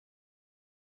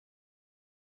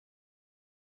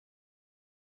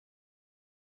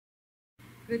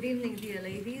Good evening, dear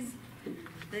ladies.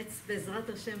 Let's Bezrat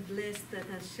Hashem bless that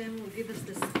Hashem will give us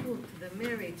the zchut, the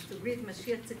merit, to greet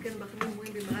Mashiach tzidkenu בחיים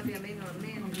ובריאים במהרה בימינו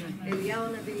אמן. אליהו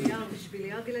הנביא אליהו בשביל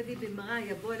אליהו גלעדי במהרה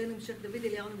יבוא אלינו המשך דוד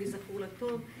אליהו הנביא זכור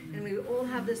לטוב. And we all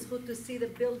have the zchut to see the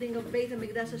building of בית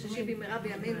המקדש השישי במהרה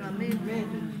בימינו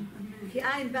אמן. כי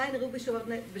אין ואין ראו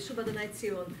בשוב אדוני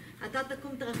ציון. אתה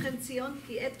תקום תרחם ציון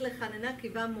כי עת לחננה כי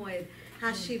בא מועד.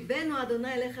 השיבנו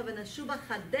אדוני אליך ונשובה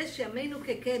חדש ימינו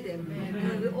כקדם.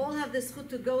 And we all have the zchut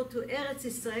to go to Eretz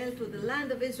Israel, to the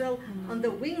land of Israel, on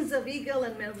the wings of eagle,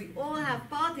 and we all have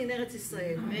part in Eretz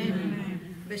Israel.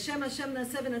 בשם השם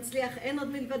נעשה ונצליח, אין עוד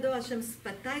מלבדו, השם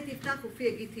שפתיי תפתח ופי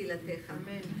יגיד תהילתך.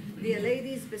 Dear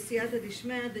ladies, בסייעתא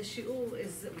דשמיא, the shiur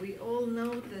is, we all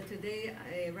know that today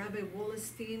Rabbi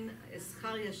Wallerstein,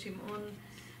 זכריה שמעון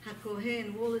הכהן,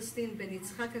 וולסטין בן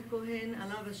יצחק הכהן,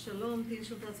 עליו השלום, תהי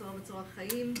נשמתו צרורה בצרור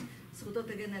החיים, זכותו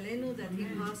תגן עלינו, that he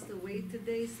passed away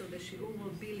today, so the shiur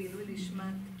will be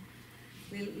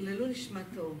לעילוי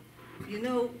נשמתו. You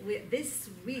know, this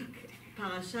week,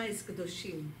 parasha is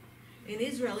Kedoshim. In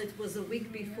Israel, it was a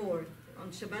week before,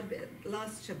 on Shabbat,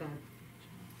 last Shabbat.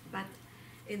 But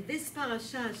in this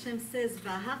parasha, Hashem says,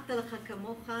 "V'ahavta lecha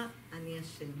kamocha, ani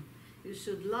Hashem." You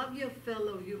should love your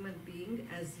fellow human being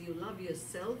as you love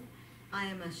yourself. I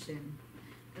am Hashem.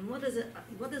 And what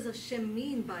does Hashem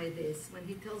mean by this when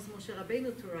He tells Moshe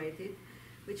Rabbeinu to write it?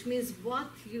 Which means what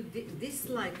you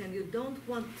dislike and you don't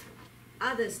want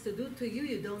others to do to you,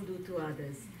 you don't do to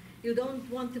others. You don't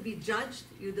want to be judged,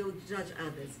 you don't judge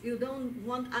others. You don't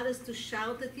want others to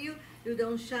shout at you, you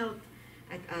don't shout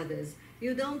at others.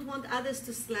 You don't want others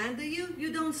to slander you,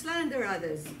 you don't slander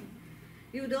others.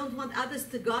 You don't want others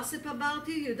to gossip about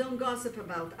you, you don't gossip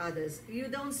about others. You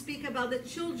don't speak about the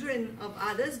children of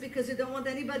others because you don't want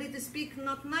anybody to speak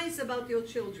not nice about your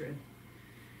children.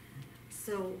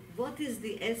 So what is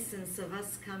the essence of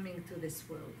us coming to this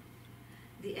world?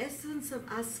 The essence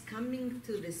of us coming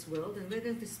to this world, and we're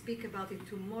going to speak about it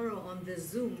tomorrow on the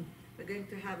Zoom. We're going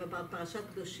to have about Parashat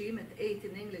Kedoshim at 8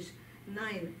 in English,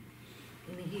 9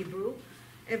 in Hebrew.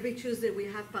 Every Tuesday we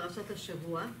have Parashat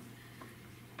HaShavua.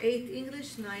 8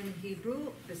 English, 9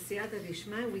 Hebrew. B'siyata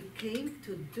d'ishmai, we came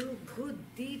to do good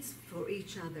deeds for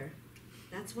each other.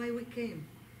 That's why we came.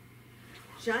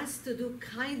 Just to do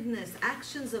kindness,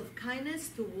 actions of kindness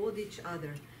toward each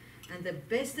other. And the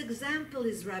best example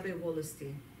is Rabbi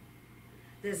Wallerstein.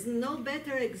 There's no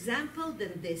better example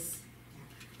than this.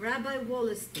 Rabbi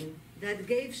Wallerstein, that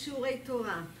gave Shurei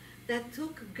Torah, that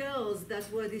took girls that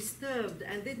were disturbed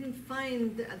and didn't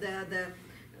find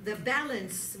the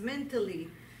balance mentally,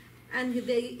 and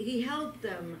he helped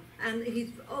them, and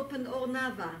he opened Or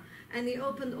Nava, and he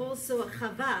opened also a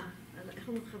Chava,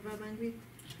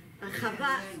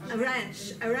 a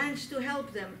ranch to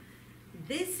help them.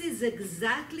 This is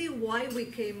exactly why we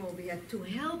came over here, to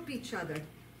help each other.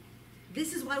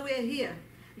 This is why we are here.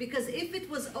 Because if it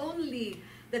was only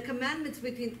the commandments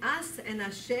between us and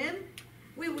Hashem,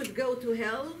 we would go to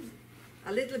hell,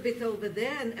 a little bit over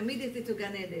there, and immediately to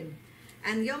Gan Eden.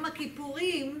 And Yom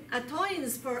Kippurim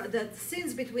atones for the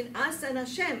sins between us and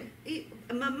Hashem.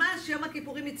 Mamash Yom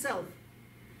Kippurim itself.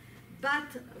 But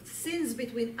sins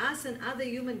between us and other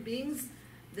human beings,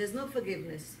 there's no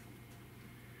forgiveness.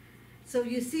 So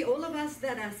you see, all of us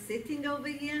that are sitting over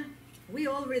here, we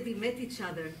already met each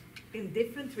other in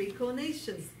different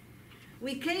reincarnations.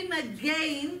 We came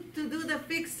again to do the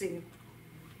fixing.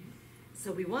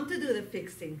 So we want to do the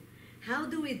fixing. How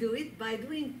do we do it? By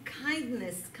doing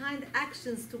kindness, kind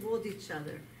actions toward each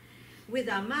other. With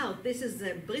our mouth. This is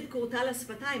Brit Kurta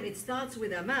L'Sfatayim. It starts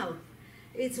with our mouth.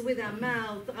 It's with our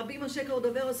mouth. Rabbi Moshe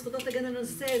Cordovero Zchuto Tagן Alenu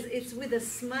says it's with a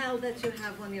smile that you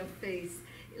have on your face.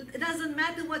 It doesn't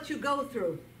matter what you go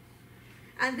through.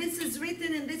 And this is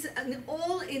written in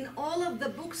all of the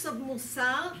books of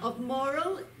Musar, of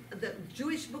moral, the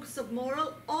Jewish books of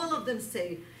moral, all of them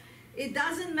say, it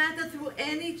doesn't matter through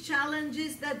any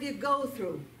challenges that you go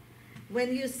through.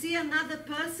 When you see another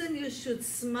person, you should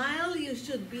smile, you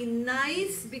should be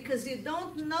nice, because you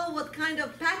don't know what kind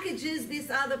of packages this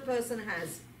other person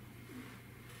has.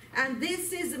 And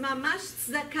this is mamash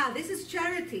tzedakah, this is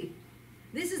charity.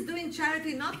 This is doing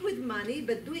charity not with money,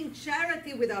 but doing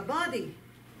charity with our body,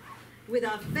 with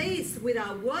our face, with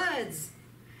our words.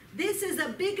 This is a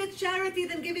bigger charity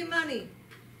than giving money.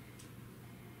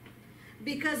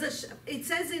 Because it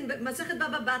says in Masechet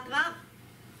Baba Batra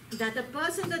that a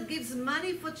person that gives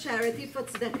money for charity, for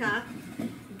tzedakah,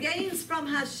 gains from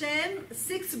Hashem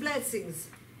 6 blessings.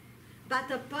 But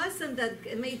a person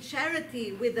that made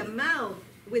charity with the mouth,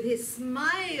 with his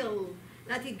smile,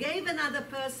 that he gave another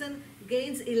person,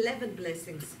 gains 11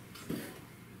 blessings.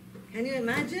 Can you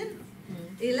imagine?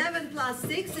 11 plus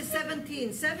 6 is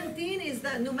 17. 17 is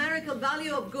the numerical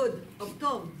value of good, of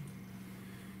tov.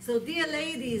 So dear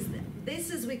ladies, this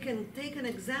is, we can take an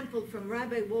example from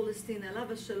Rabbi Wallerstein,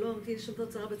 Alav Shalom,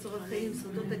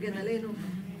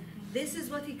 this is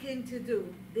what he came to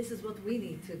do. This is what we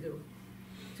need to do.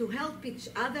 To help each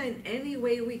other in any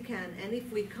way we can. And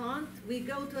if we can't, we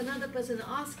go to another person and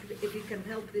ask if he can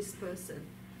help this person.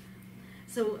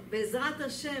 So, Be'ezrat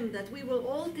Hashem, that we will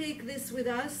all take this with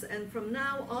us, and from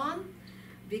now on,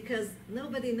 because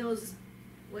nobody knows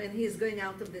when he is going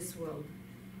out of this world.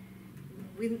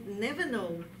 We never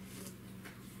know.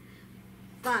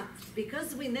 But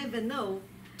because we never know,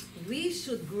 we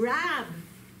should grab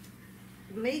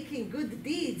making good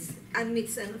deeds and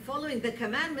following the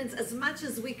commandments as much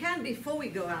as we can before we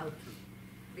go out.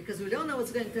 Because we don't know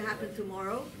what's going to happen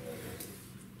tomorrow.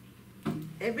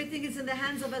 Everything is in the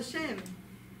hands of Hashem.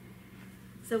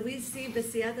 So we see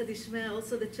B'siyata Dishmeh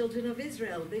also the children of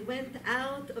Israel. They went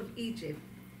out of Egypt.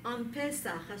 On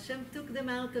Pesach, Hashem took them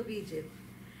out of Egypt.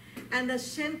 And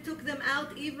Hashem took them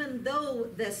out even though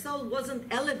their soul wasn't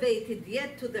elevated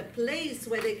yet to the place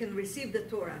where they can receive the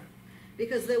Torah.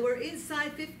 Because they were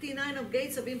inside 59 of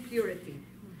gates of impurity.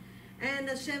 And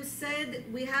Hashem said,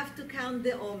 we have to count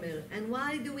the Omer. And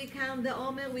why do we count the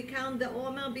Omer? We count the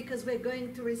Omer because we're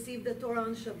going to receive the Torah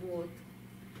on Shavuot.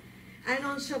 And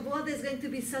on Shavuot there's going to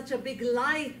be such a big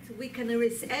light. We can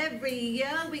every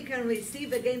year we can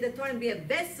receive again the Torah and be a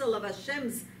vessel of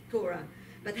Hashem's Torah.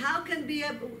 But how can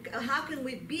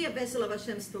we be a vessel of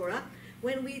Hashem's Torah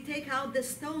when we take out the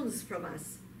stones from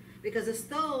us? Because a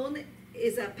stone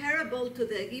is a parable to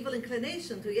the evil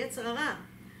inclination, to Yetzer Hara.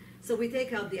 So we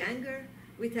take out the anger,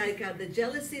 we take out the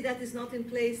jealousy that is not in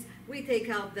place, we take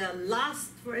out the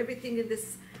lust for everything in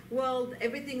this world,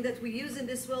 everything that we use in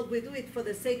this world, we do it for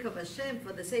the sake of Hashem,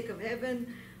 for the sake of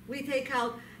heaven. We take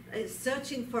out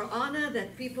searching for honor,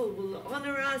 that people will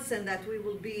honor us and that we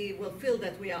will feel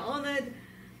that we are honored.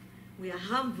 We are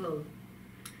humble.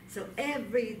 So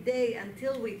every day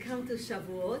until we come to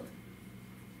Shavuot,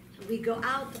 we go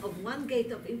out of one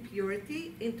gate of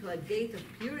impurity into a gate of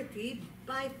purity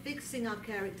by fixing our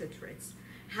character traits.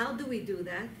 How do we do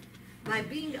that? By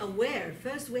being aware.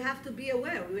 First, we have to be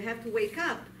aware. We have to wake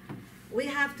up. We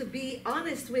have to be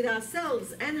honest with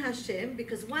ourselves and Hashem,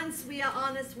 because once we are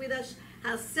honest with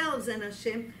ourselves and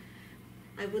Hashem,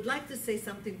 I would like to say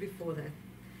something before that.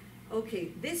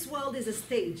 Okay, this world is a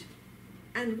stage,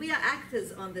 and we are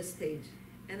actors on the stage.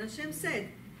 And Hashem said,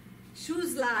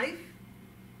 choose life,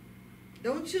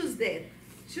 don't choose death.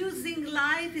 Choosing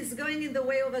life is going in the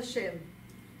way of Hashem,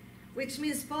 which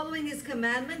means following His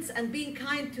commandments and being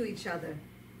kind to each other.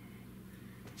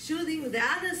 Choosing the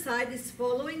other side is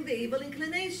following the evil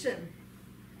inclination,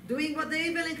 doing what the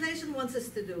evil inclination wants us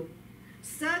to do,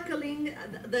 circling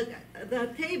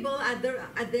the table at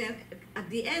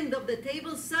the end of the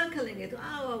table, circling it.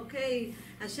 Oh, okay.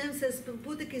 Hashem says,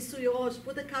 put a kisui rosh,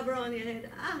 put a cover on your head.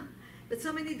 But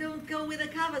so many don't go with a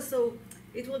cover, so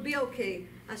it will be okay.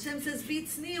 Hashem says, be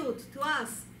tzniut to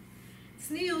us.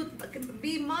 Tzniut,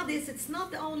 be modest. It's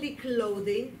not only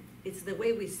clothing, it's the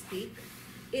way we speak.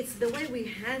 It's the way we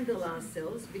handle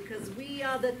ourselves, because we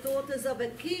are the daughters of a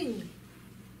king.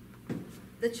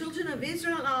 The children of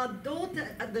Israel are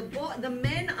the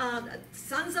men are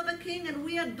sons of a king, and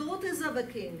we are daughters of a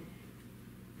king.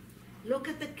 Look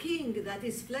at the king that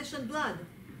is flesh and blood.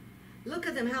 Look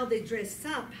at them, how they dress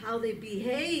up, how they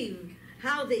behave,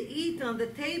 how they eat on the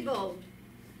table.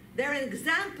 They're an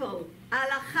example.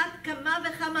 Alachat kama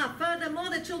v'chama. Furthermore,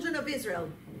 the children of Israel.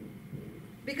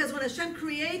 Because when Hashem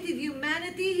created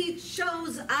humanity, He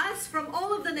chose us from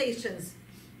all of the nations.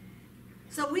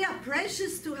 So we are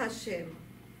precious to Hashem.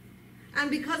 And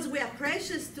because we are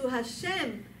precious to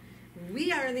Hashem,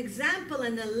 we are an example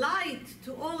and a light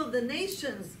to all of the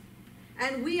nations.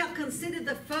 And we are considered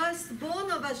the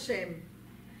firstborn of Hashem.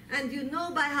 And you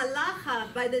know by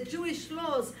halacha, by the Jewish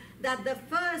laws, that the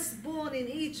firstborn in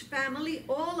each family,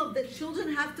 all of the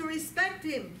children have to respect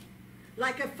him,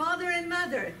 like a father and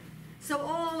mother. So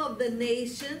all of the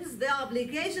nations, the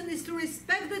obligation is to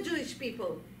respect the Jewish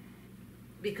people,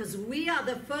 because we are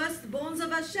the firstborns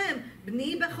of Hashem.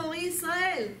 Bni Bechori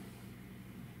Israel.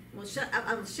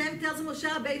 Hashem tells Moshe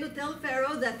Rabbeinu, tell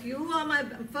Pharaoh that you are my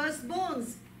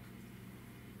firstborns.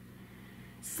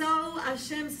 So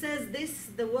Hashem says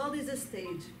the world is a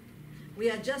stage. We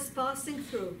are just passing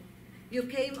through. You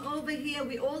came over here,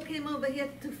 we all came over here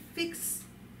to fix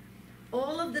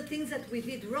all of the things that we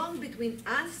did wrong between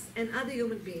us and other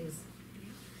human beings.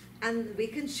 And we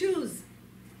can choose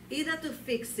either to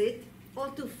fix it or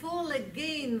to fall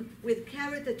again with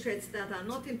character traits that are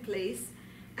not in place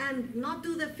and not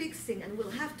do the fixing, and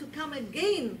we'll have to come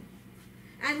again.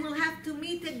 And we'll have to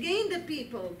meet again the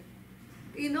people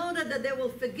in order that they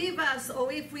will forgive us,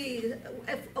 or if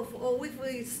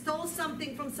we stole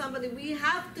something from somebody, we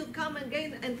have to come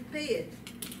again and pay it.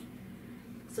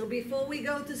 So before we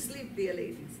go to sleep, dear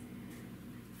ladies,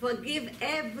 forgive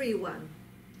everyone,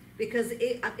 because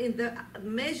in the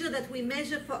measure that we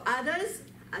measure for others,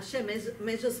 Hashem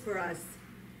measures for us.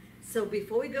 So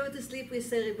before we go to sleep, we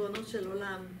say, Ribono shel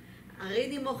Olam,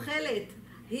 Arini mochelet.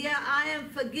 Here I am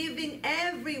forgiving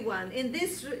everyone. In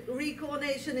this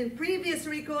reincarnation, in previous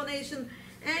reincarnation,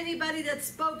 anybody that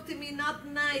spoke to me not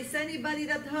nice, anybody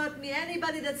that hurt me,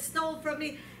 anybody that stole from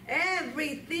me,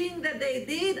 everything that they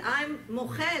did, I'm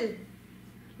mochel.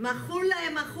 Machul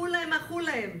lahem, machul lahem, machul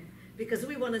lahem. Because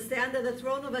we want to stay under the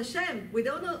throne of Hashem. We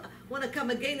don't want to come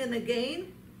again and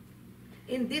again.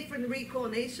 In different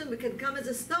reincarnation, we can come as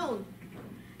a stone.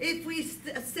 If we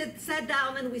sat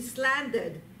down and we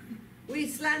slandered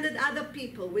other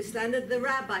people, we slandered the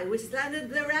rabbi, we slandered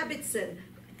the Rebbitzin.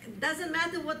 It doesn't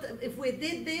matter what, if we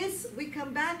did this, we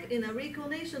come back in a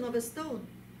reincarnation of a stone.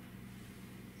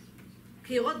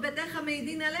 Kirot betecha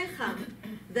meidin alecha.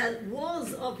 The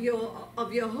walls of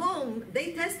your home,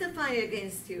 they testify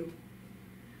against you.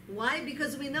 Why?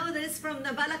 Because we know this from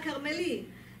Naval HaKarmeli.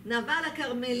 Naval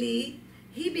HaKarmeli,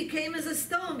 he became as a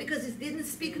stone because he didn't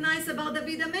speak nice about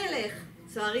David HaMelech.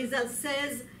 So Arizal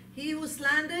says, he who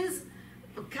slanders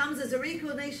comes as a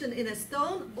reincarnation in a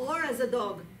stone or as a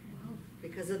dog.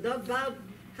 Because a dog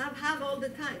have all the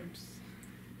time.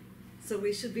 So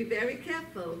we should be very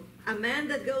careful. A man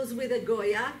that goes with a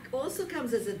Goya also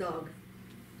comes as a dog.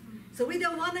 So we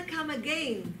don't want to come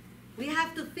again. We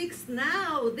have to fix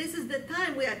now. This is the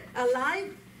time. We are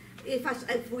alive.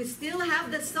 If we still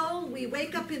have the soul, we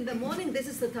wake up in the morning, this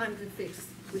is the time to fix.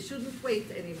 We shouldn't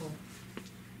wait anymore.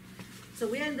 So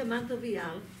we are in the month of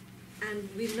Iyar, and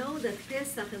we know that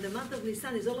Pesach and the month of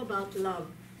Nisan is all about love.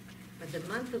 But the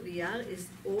month of Iyar is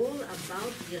all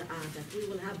about Yir'ah, that we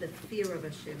will have the fear of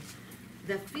Hashem.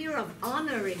 The fear of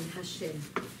honoring Hashem.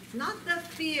 Not the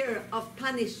fear of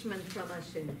punishment from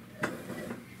Hashem.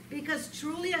 Because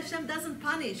truly Hashem doesn't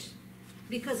punish.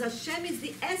 Because Hashem is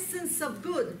the essence of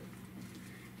good.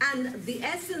 And the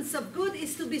essence of good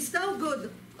is to bestow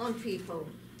good on people.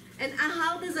 And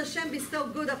how does Hashem bestow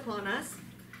good upon us?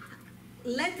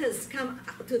 Letters come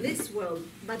to this world,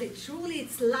 but it's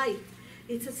light.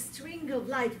 It's a string of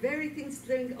light, very thin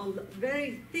string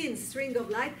of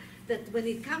light, that when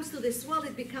it comes to this world,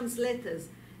 it becomes letters.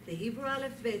 The Hebrew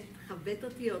Aleph Bet, Chavbet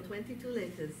Otiyot, 22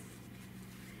 letters.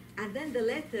 And then the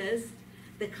letters,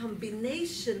 the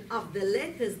combination of the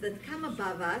letters that come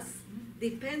above us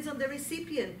depends on the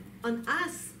recipient, on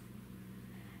us.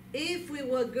 If we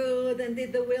were good and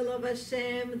did the will of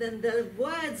Hashem, then the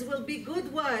words will be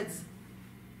good words.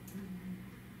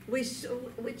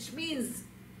 Which means,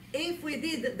 if we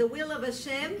did the will of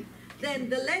Hashem, then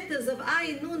the letters of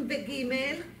Ayin, Nun,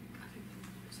 Begimel,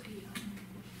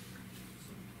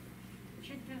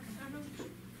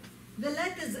 the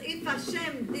letters, if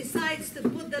Hashem decides to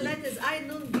put the letters Ayin,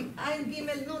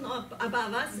 Gimel, Nun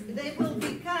above us, they will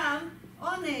become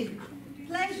oneg,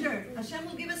 pleasure. Hashem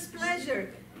will give us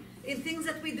pleasure. In things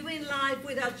that we do in life,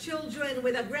 with our children,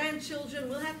 with our grandchildren,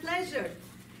 we'll have pleasure.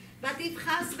 But if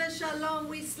chas v'shalom,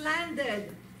 we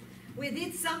slandered, we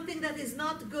did something that is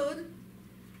not good,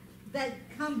 that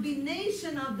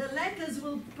combination of the letters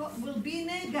will be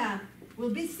nega, will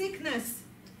be sickness.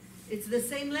 It's the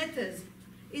same letters.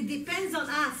 It depends on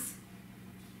us.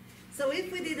 So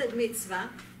if we did a mitzvah,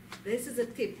 this is a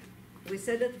tip. We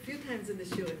said it a few times in the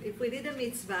shiur. If we did a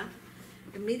mitzvah,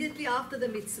 immediately after the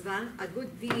mitzvah, a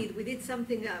good deed, we did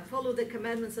something, follow the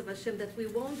commandments of Hashem, that we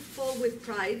won't fall with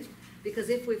pride, because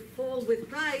if we fall with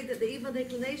pride, the evil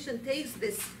inclination takes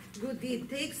this good deed,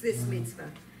 takes this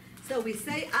mitzvah. So we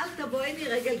say, Al taboeni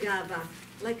regel gava,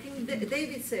 like King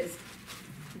David says,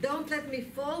 don't let me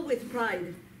fall with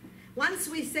pride. Once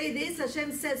we say this,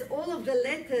 Hashem says all of the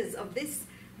letters of this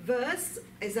verse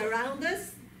is around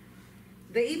us.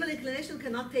 The evil inclination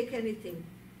cannot take anything.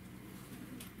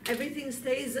 Everything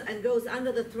stays and goes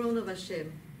under the throne of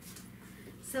Hashem.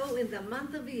 So in the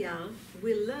month of Iyar,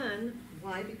 we learn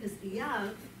why, because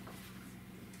Iyar,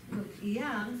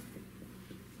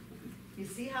 you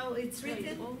see how it's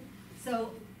written?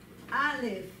 So,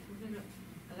 Aleph,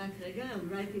 רק רגע, I'll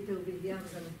write it over here, I'm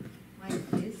going to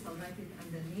write this, I'll write it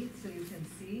underneath so you can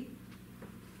see.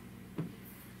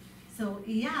 So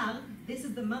Iyar, this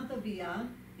is the month of Iyar,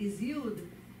 is Yud,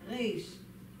 Reish,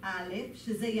 Aleph,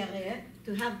 שזה ירא,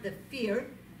 to have the fear.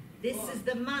 This is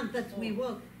the month that we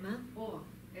walk. מה? או,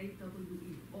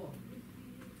 A-W-E, או.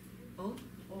 או?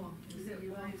 או, זה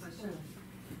וואי חשב.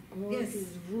 Yes.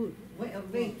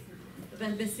 Wait.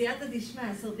 But Besiyata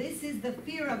Dishma, so this is the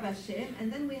fear of Hashem,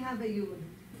 and then we have a Yud.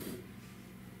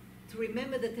 To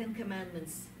remember the 10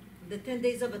 Commandments, the 10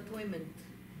 Days of Atonement,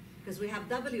 because we have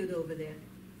W over there.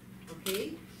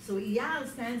 Okay? So Iyar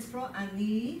stands for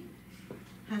Ani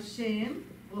Hashem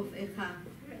Rofecha.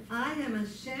 I am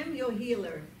Hashem, your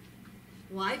healer.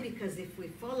 Why? Because if we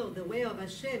follow the way of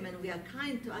Hashem and we are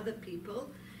kind to other people,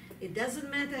 it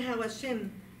doesn't matter how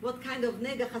Hashem, what kind of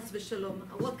nega chas v'shalom,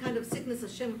 what kind of sickness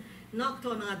Hashem knocked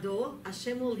on our door,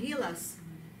 Hashem will heal us.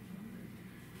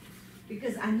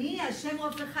 Because Ani Hashem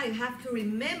Rofecha, you have to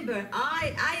remember,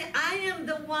 I am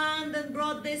the one that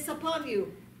brought this upon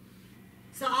you.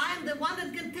 So I am the one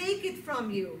that can take it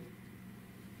from you.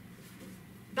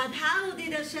 But how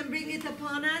did Hashem bring it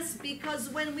upon us? Because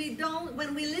when we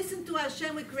listen to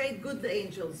Hashem, we create good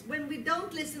angels. When we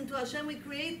don't listen to Hashem, we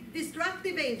create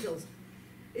destructive angels.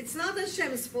 It's not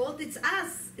Hashem's fault, it's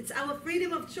us. It's our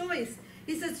freedom of choice.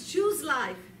 He says, choose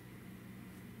life.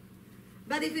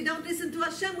 But if we don't listen to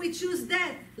Hashem, we choose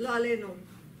death. Lo alenu.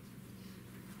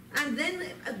 And then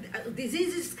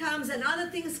diseases comes and other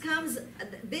things comes.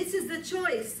 This is the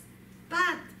choice.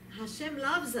 But Hashem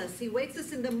loves us. He wakes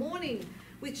us in the morning,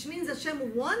 which means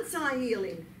Hashem wants our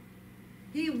healing.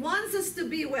 He wants us to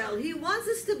be well. He wants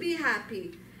us to be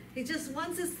happy. He just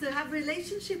wants us to have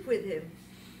relationship with Him.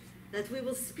 That we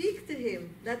will speak to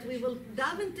Him. That we will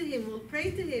daven to Him. We'll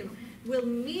pray to Him. We'll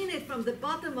mean it from the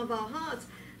bottom of our hearts.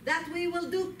 That we will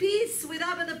do peace with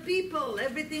other people.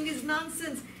 Everything is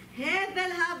nonsense.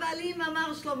 Hevel havalim amar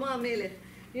Shlomo HaMelech.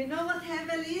 You know what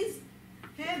Hevel is?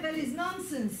 Hevel is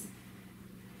nonsense.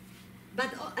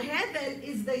 But Hevel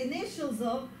is the initials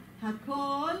of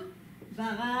Hakol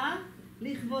bara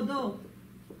lichvodo.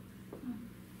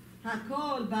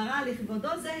 Hakol bara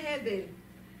lichvodo ze Hevel.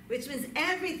 Which means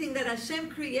everything that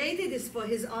Hashem created is for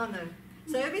His honor.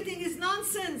 So everything is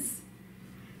nonsense.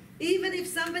 Even if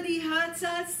somebody hurts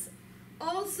us,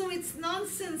 also it's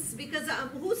nonsense, because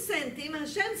who sent him?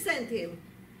 Hashem sent him.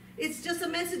 It's just a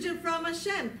messenger from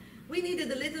Hashem. We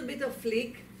needed a little bit of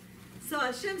flick. So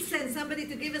Hashem sent somebody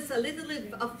to give us a little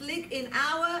bit of flick in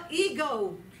our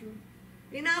ego.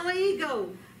 In our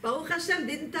ego. Baruch Hashem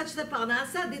didn't touch the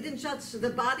parnasa, didn't touch the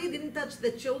body, didn't touch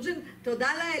the children. Toda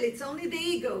lael, it's only the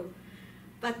ego.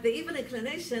 But the evil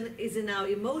inclination is in our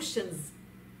emotions.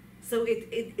 So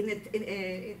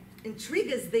it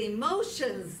triggers the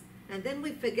emotions. And then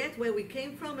we forget where we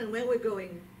came from and where we're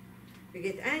going. We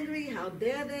get angry. How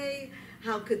dare they?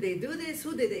 How could they do this?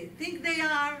 Who did they think they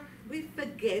are? We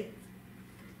forget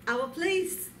our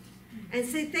place. And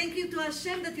say thank you to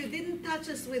Hashem that you didn't touch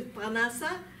us with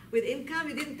parnasa, with income.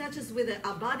 You didn't touch us with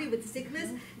our body, with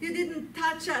sickness. You didn't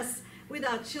touch us with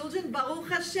our children. Baruch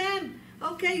Hashem.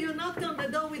 Okay, you knocked on the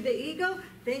door with the ego.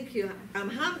 Thank you. I'm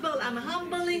humble. I'm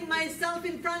humbling myself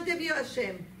in front of you,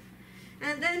 Hashem.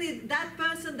 And then that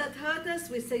person that hurt us,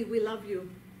 we say, we love you.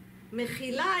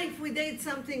 Mechila if we did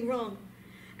something wrong.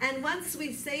 And once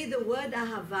we say the word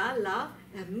ahava, love,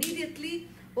 immediately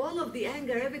all of the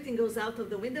anger, everything goes out of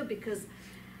the window, because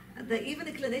the evil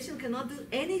inclination cannot do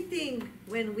anything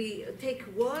when we take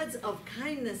words of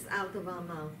kindness out of our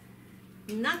mouth.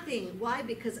 Nothing. Why?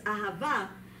 Because ahava,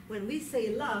 when we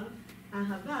say love,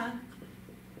 ahava,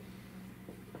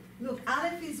 look,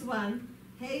 Aleph is 1,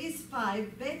 Hey is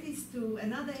 5, Bet is 2,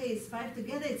 another Hey is 5,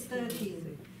 together it's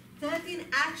 13. 13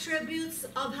 attributes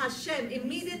of Hashem.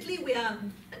 Immediately we are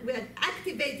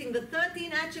activating the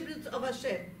 13 attributes of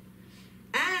Hashem.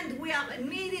 And we are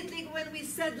immediately, when we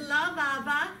said love,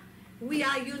 Ahava, we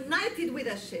are united with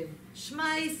Hashem. Shema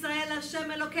Yisrael Hashem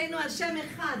Elokeinu Hashem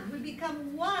Echad. We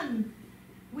become one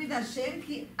with Hashem.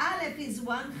 Ki Aleph is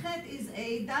 1, Chet is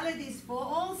 8, Dalet is 4,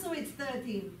 also it's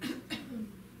 13.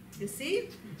 You see?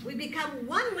 We become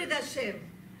one with Hashem.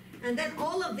 And then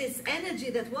all of this energy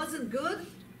that wasn't good,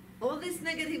 all this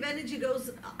negative energy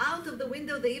goes out of the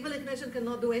window. The evil inclination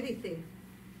cannot do anything.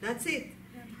 That's it.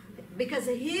 Because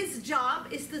His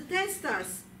job is to test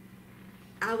us.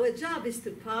 Our job is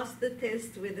to pass the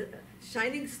test with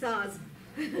shining stars.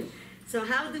 So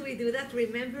how do we do that?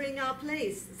 Remembering our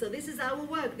place. So this is our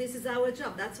work. This is our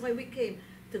job. That's why we came,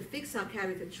 to fix our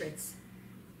character traits.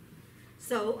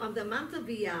 So on the month of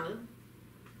Iyar,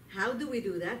 how do we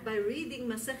do that? By reading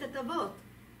Masechet Avot.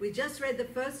 We just read the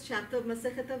first chapter of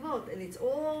Masechet Avot, and it's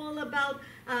all about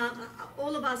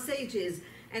all of our sages,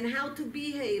 and how to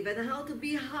behave, and how to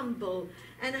be humble,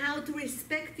 and how to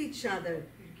respect each other.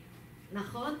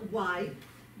 Nachon? Why?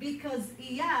 Because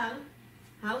Iyar,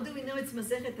 how do we know it's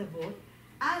Masechet Avot?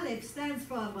 Aleph stands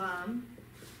for Abraham,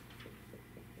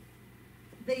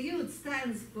 the Yud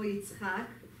stands for Yitzchak,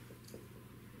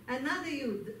 another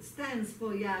Yud stands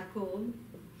for Yaakov,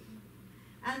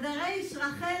 And the Reish,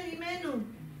 Rachel Imenu.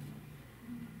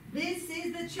 This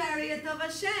is the chariot of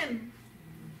Hashem.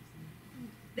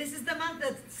 This is the month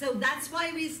so that's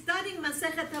why we're studying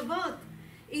Masechet Avot,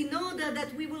 in order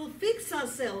that we will fix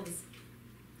ourselves.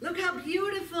 Look how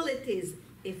beautiful it is.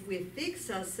 If we fix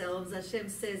ourselves, Hashem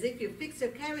says, if you fix your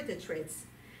character traits,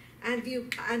 and you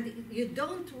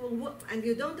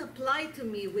don't apply to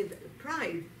me with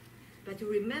pride, but you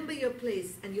remember your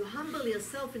place and you humble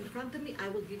yourself in front of me, I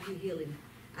will give you healing.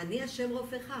 Ani Hashem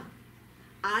Rofecha.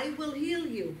 I will heal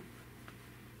you.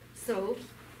 So,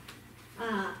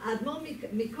 Admor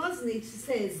Mikoznich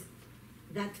says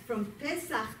that from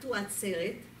Pesach to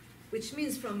Atzeret, which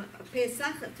means from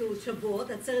Pesach to Shavuot,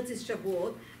 Atzeret is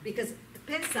Shavuot, because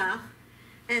Pesach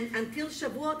and until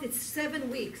Shavuot it's 7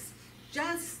 weeks,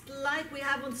 just like we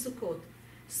have on Sukkot.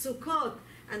 Sukkot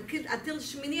until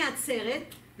Shmini Atzeret,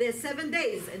 there's 7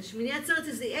 days, and Shmini Atzeret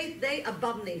is the 8th day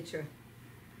above nature.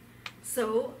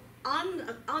 So on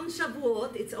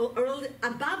Shavuot, it's early,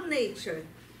 above nature,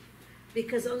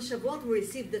 because on Shavuot we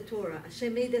received the Torah.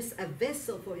 Hashem made us a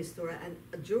vessel for His Torah, and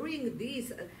during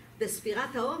these, the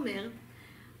Sfirat HaOmer,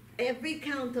 every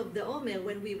count of the Omer,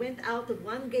 when we went out of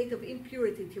one gate of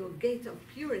impurity to a gate of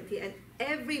purity, and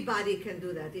everybody can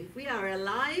do that. If we are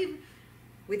alive,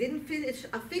 we didn't finish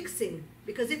our fixing,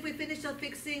 because if we finish our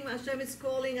fixing, Hashem is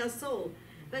calling our soul.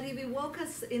 But if He woke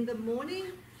us in the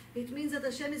morning, it means that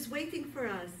Hashem is waiting for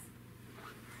us.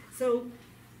 So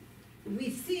we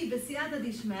see בסייעתא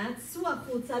דשמיא, צאו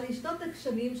החוצה לשתות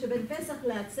הגשמים שבין פסח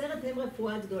לעצרת הם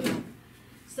רפואה גדולה.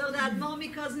 So the Admor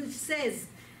Mikoznich says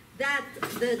that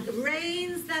the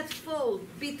rains that fall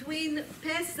between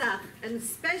Pesach, and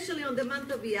especially on the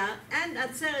month of Iyar, and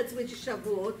Atzeret, which is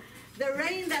Shavuot, the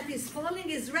rain that is falling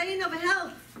is rain of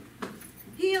health,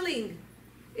 healing.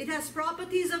 It has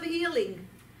properties of healing.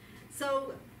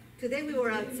 So today we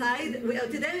were outside,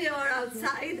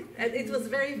 and it was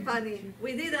very funny.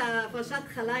 We did a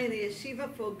Parshat Chala in a yeshiva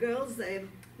for girls,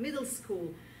 middle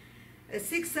school,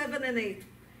 6, 7, and 8.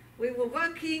 We were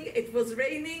working, it was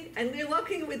raining, and we were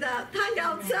walking with our tongue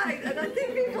outside. And I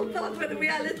think people thought when we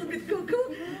are a little bit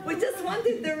cuckoo, we just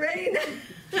wanted the rain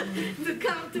to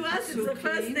come to us. It's the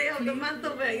first day of the month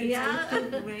of Iyar.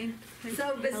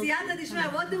 So, B'siyata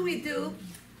Dishma, what do?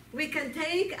 We can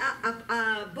take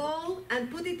a bowl and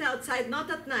put it outside,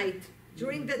 not at night,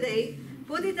 during the day.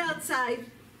 Put it outside,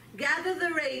 gather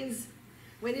the rains.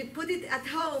 When you put it at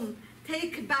home,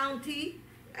 take bounty,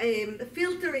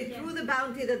 filter it through the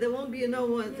bounty that there won't be,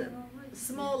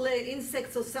 small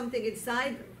insects or something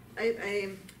inside.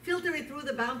 Filter it through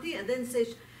the bounty, and then say,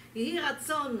 Yehi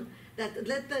Ratzon,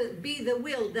 that be the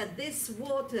will that this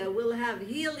water will have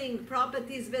healing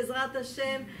properties, Bezrat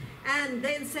Hashem, and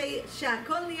then say,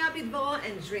 Shakol Niya Bidboro,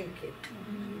 and drink it.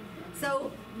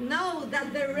 So know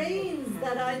that the rains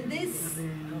that are in this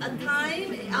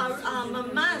time are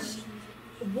mamash,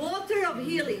 water of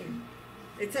healing.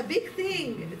 It's a big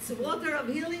thing. It's water of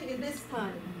healing in this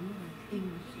time.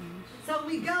 So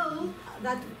we go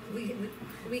that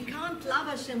we can't love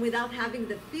Hashem without having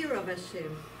the fear of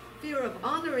Hashem, fear of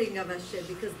honoring of Hashem,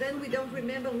 because then we don't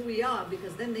remember who we are,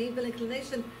 because then the evil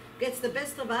inclination gets the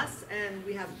best of us, and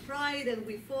we have pride, and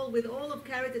we fall with all of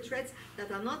character traits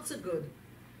that are not so good.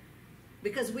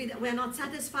 Because we're not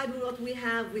satisfied with what we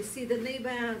have. We see the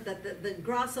neighbor, that the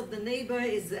grass of the neighbor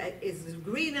is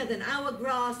greener than our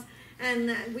grass.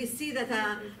 And we see that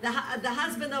the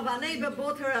husband of our neighbor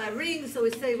bought her a ring, so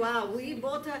we say, wow, we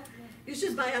bought her, you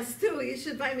should buy us too, you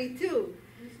should buy me too.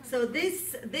 So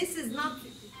this is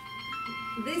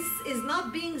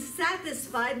not being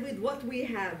satisfied with what we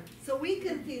have. So we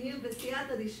continue,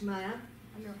 B'siyata Dishmaya.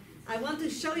 I want to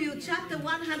show you chapter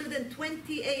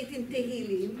 128 in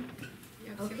Tehillim,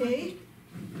 okay?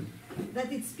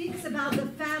 That it speaks about the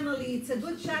family. It's a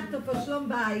good chapter for Shlom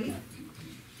Bayit.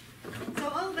 So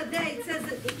over there it says,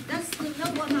 just to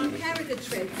know what our character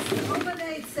traits. Over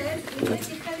there it says,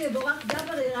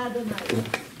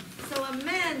 so a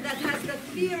man that has the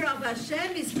fear of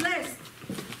Hashem is blessed.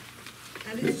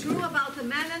 And it's true about a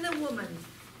man and a woman.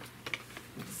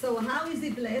 So how is he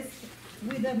blessed?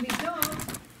 With a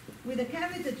midot, with the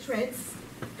character traits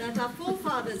that our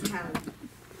forefathers had.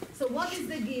 So what is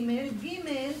the Gimel?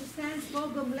 Gimel stands for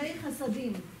Gomlei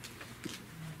Chasadim.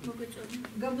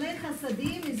 Gomlei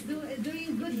Chasadim is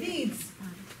doing good deeds,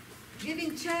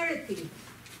 giving charity.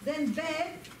 Then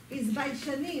Bet is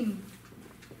Baishanim.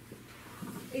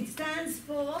 It stands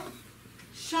for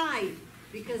shy,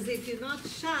 because if you're not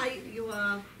shy, you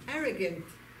are arrogant.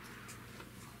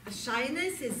 A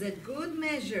shyness is a good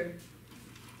measure.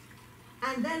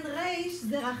 And then Reish,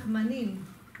 the Rachmanim,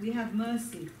 we have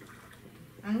mercy.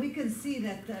 And we can see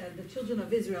that the children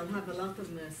of Israel have a lot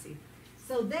of mercy.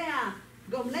 So they are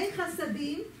Gomlei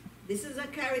Chasadim. This is a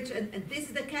character, and this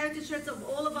is the caricatures of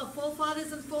all of our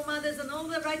forefathers and foremothers and all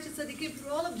the righteous tzaddikim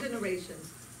through all of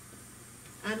generations.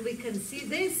 And we can see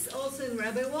this also in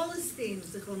Rabbi Wallerstein,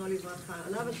 Zichrono Livracha,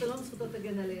 Alav Shalom Zchuto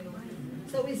Tagen Aleinu.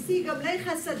 So we see Gomlei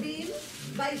Chasadim,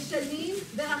 Baishanim,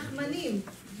 Verachmanim.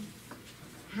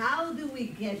 How do we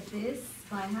get this?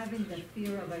 By having the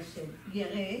fear of Hashem.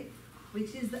 Yereh,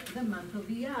 which is the month of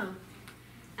Iyar.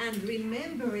 And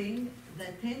remembering the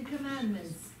 10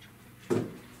 Commandments.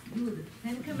 Good.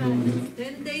 10 Commandments,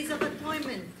 10 days of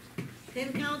atonement,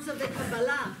 10 counts of the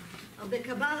Kabbalah.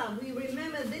 We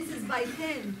remember this is by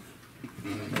 10.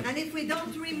 And if we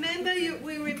don't remember,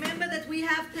 we remember that we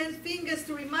have 10 fingers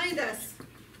to remind us.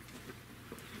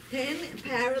 10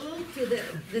 parallel to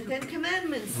the 10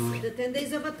 Commandments, the 10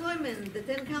 days of atonement, the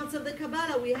 10 counts of the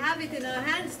Kabbalah. We have it in our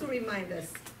hands to remind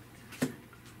us.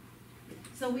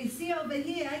 So we see over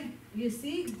here, you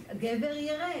see, Gever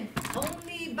Yereh.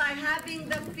 Only by having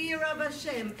the fear of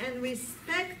Hashem and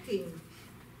respecting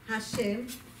Hashem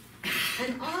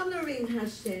and honoring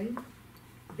Hashem,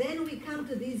 then we come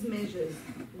to these measures.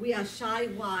 We are shy.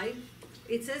 Why?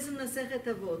 It says in Masechet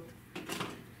Avot,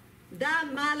 Da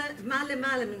ma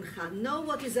lemala mincha. Know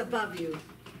what is above you.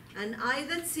 An eye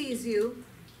that sees you,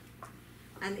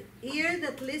 an ear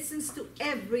that listens to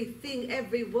everything,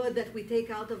 every word that we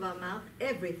take out of our mouth,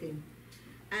 everything.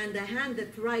 And a hand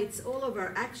that writes all of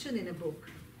our action in a book.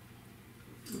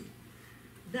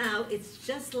 Now, it's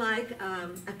just like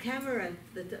a camera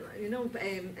that, you know,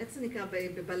 איך זה נקרא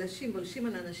בבלשים, בולשים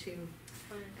על אנשים.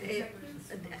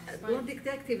 לא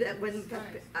detective, when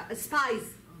spies,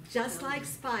 just like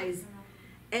spies.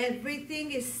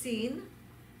 Everything is seen,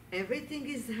 everything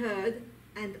is heard,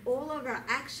 and all of our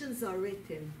actions are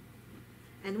written.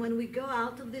 And when we go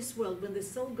out of this world, when the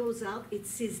soul goes out, it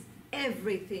sees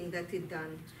everything that it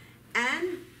done.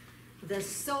 And the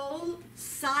soul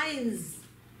signs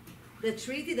the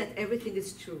treaty that everything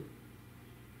is true.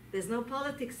 There's no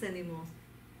politics anymore.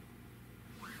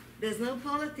 There's no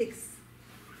politics.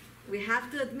 We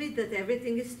have to admit that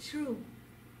everything is true.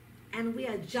 And we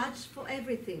are judged for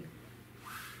everything.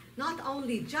 Not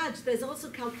only judged, there's also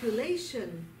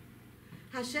calculation.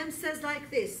 Hashem says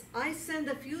like this, I send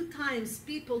a few times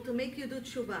people to make you do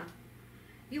tshuva.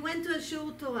 You went to a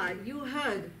shul Torah, you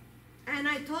heard, and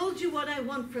I told you what I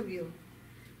want from you.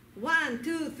 1,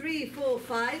 2, 3, 4,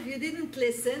 5, you didn't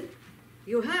listen,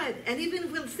 you heard, and even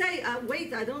will say,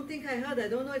 wait, I don't think I heard, I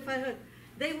don't know if I heard.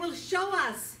 They will show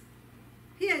us.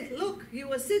 Here, look, you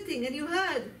were sitting and you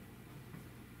heard.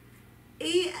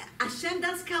 Hashem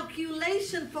does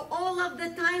calculation for all of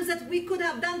the times that we could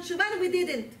have done tshuva and we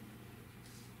didn't.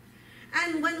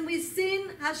 And when we sin,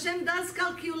 Hashem does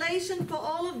calculation for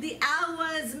all of the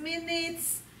hours,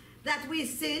 minutes that we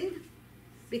sinned.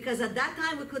 Because at that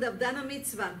time we could have done a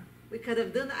mitzvah. We could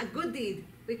have done a good deed.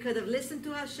 We could have listened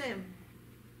to Hashem.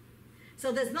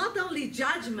 So there's not only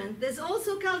judgment, there's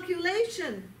also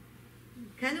calculation.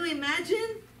 Can you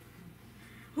imagine?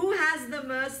 Who has the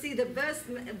mercy, the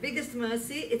biggest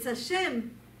mercy? It's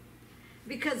Hashem.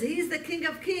 Because He's the King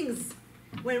of Kings.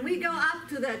 When we go up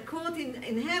to the court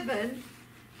in heaven,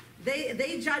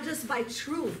 they judge us by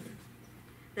truth.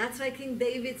 That's why King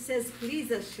David says, please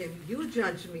Hashem, you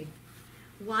judge me.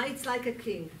 Why? It's like a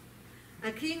king.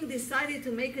 A king decided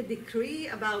to make a decree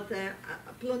about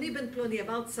ploni ben ploni,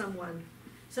 about someone.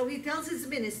 So he tells his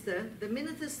minister, the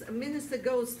minister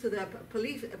goes to the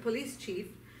police chief,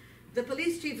 the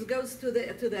police chief goes to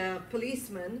the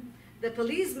policeman, the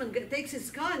policeman takes his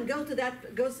car and goes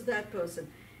to that person.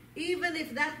 Even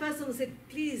if that person will say,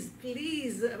 please,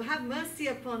 please, have mercy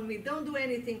upon me, don't do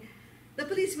anything. The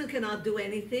policeman cannot do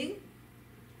anything.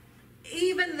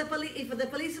 Even if the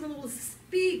policeman will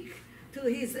speak to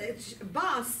his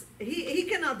boss, he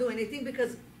cannot do anything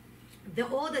because the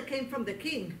order came from the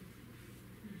king.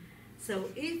 So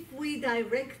if we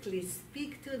directly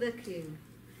speak to the king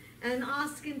and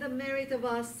ask in the merit of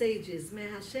our sages, may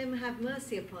Hashem have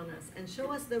mercy upon us and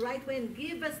show us the right way and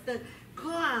give us the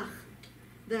koach,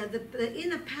 the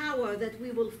inner power that we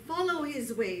will follow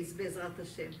His ways, Bezrat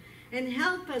Hashem, and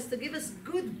help us to give us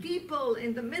good people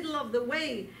in the middle of the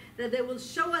way, that they will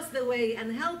show us the way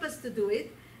and help us to do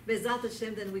it, Bezrat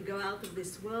Hashem, then we go out of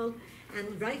this world,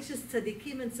 and righteous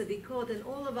tzaddikim and tzaddikot and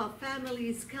all of our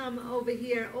families come over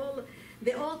here,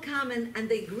 they all come and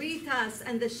they greet us,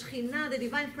 and the Shekhinah, the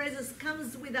divine presence,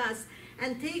 comes with us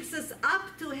and takes us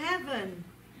up to heaven.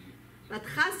 But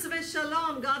chas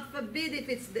v'shalom, God forbid if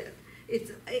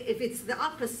it's the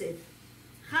opposite.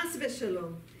 Chas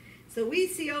v'shalom. So we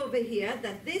see over here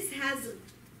that this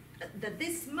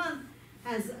month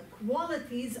has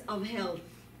qualities of health.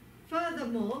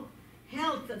 Furthermore,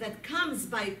 health that comes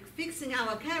by fixing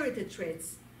our character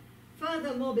traits.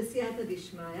 Furthermore, b'siyata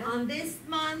dishmaya, on this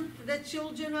month, the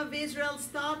children of Israel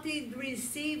started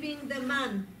receiving the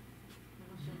man.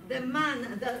 The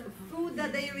man, the food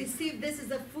that they received, this is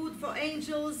the food for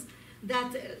angels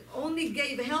that only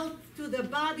gave health to the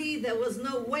body. There was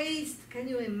no waste. Can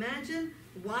you imagine?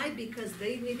 Why? Because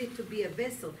they needed to be a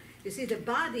vessel. You see, the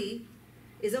body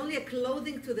is only a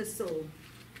clothing to the soul.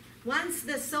 Once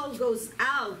the soul goes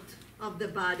out of the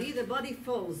body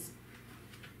falls.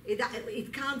 We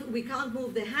can't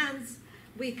move the hands.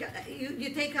 You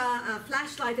take a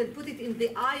flashlight and put it in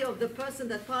the eye of the person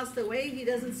that passed away, he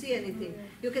doesn't see anything.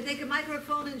 You can take a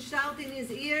microphone and shout in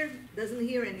his ear, doesn't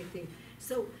hear anything.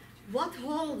 So what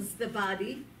holds the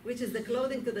body, which is the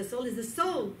clothing to the soul, is the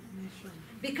soul.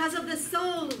 Because of the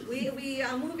soul, we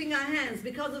are moving our hands.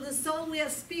 Because of the soul, we are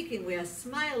speaking, we are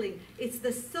smiling. It's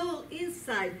the soul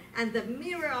inside, and the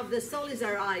mirror of the soul is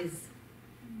our eyes.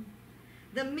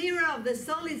 The mirror of the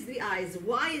soul is the eyes.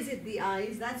 Why is it the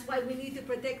eyes? That's why we need to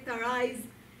protect our eyes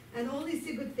and only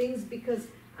see good things, because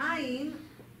ayin,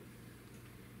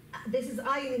 this is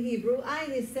ayin in Hebrew,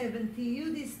 ayin is 70,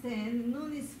 yud is 10,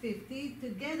 nun is 50,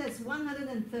 together it's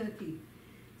 130.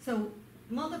 So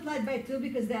multiplied by 2,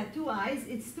 because there are 2 eyes,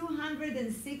 it's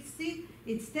 260,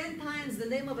 it's 10 times the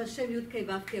name of Hashem, Yud Kei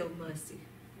Vav Kei of mercy.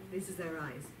 This is our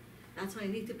eyes. That's why I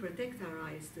need to protect our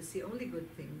eyes, to see only good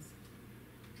things.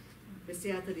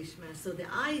 So the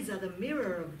eyes are the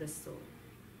mirror of the soul.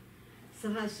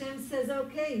 So Hashem says,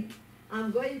 okay,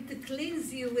 I'm going to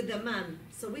cleanse you with the man.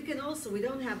 So we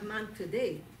don't have man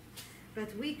today,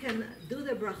 but we can do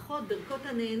the brachot, birkot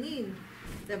hane'enim,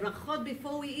 the brachot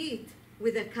before we eat,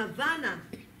 with a kavana.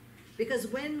 Because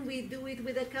when we do it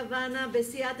with a kavana,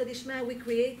 b'siyata dishmaya, we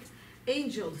create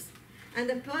angels. And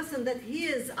the person that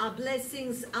hears our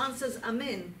blessings answers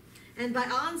amen. And by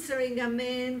answering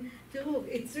amen,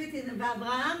 it's written,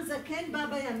 Abraham zaken ba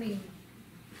bayamim.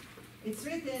 It's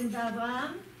written,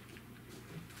 Abraham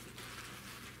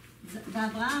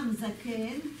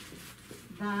zaken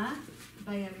ba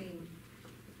bayamim.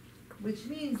 Which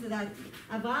means that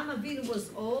Abraham Avinu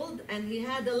was old and he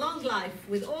had a long life,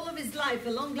 with all of his life,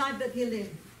 a long life that he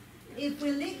lived. If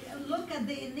we look at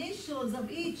the initials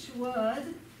of each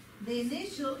word, the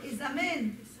initial is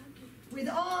amen. With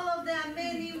all of the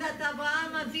amenim that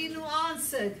Abraham Avinu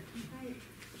answered,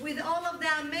 with all of the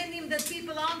amenim that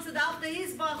people answered after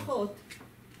his brachot,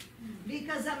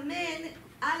 because amen,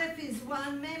 aleph is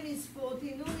 1, mem is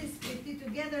 40, nun is 50,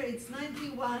 together it's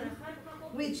 91,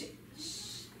 which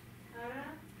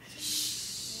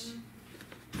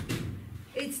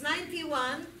it's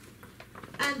 91,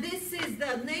 and this is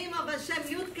the name of Hashem,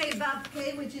 Yud Kei Vav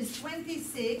Kei, which is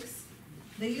 26.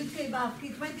 The Yud Kei Vav Kei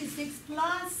 26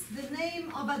 plus the name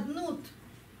of Adnut,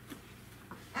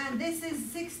 and this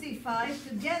is 65.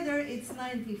 Together it's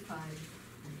 95,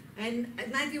 and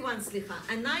 91. Slicha,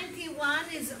 and 91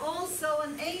 is also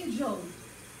an angel,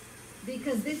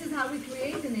 because this is how we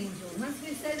create an angel. Once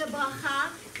we say the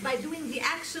bracha, by doing the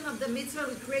action of the mitzvah,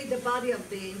 we create the body of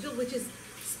the angel, which is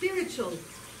spiritual.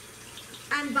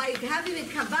 And by having a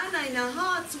kavanah in our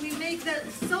hearts, we make the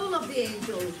soul of the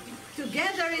angel.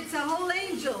 Together, it's a whole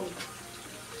angel.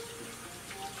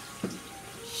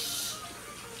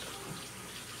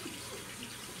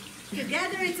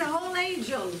 Together, it's a whole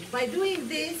angel. By doing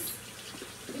this,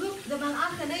 look, the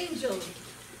malach, an angel.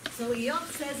 So Iyar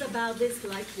says about this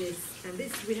like this, and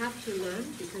this we have to learn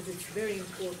because it's very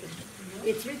important.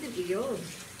 It's written Iyar.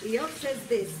 Iyar says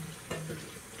this.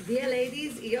 Dear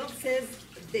ladies, Iyar says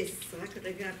this.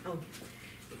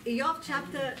 Iyar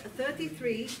chapter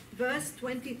 33, verse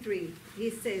 23. He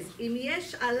says, Im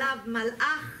yesh alav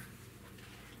malach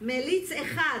melitz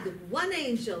echad, one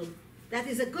angel, that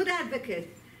is a good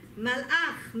advocate.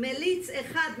 Malach melitz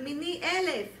echad mini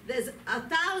elef, there's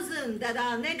 1,000 that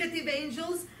are negative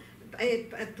angels,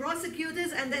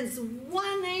 prosecutors, and there's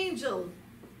one angel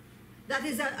that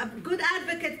is a good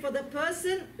advocate for the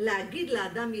person. La'agid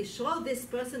la'adam yishro, this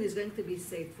person is going to be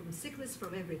saved from sickness,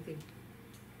 from everything.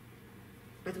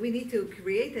 But we need to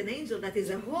create an angel that is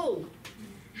a whole.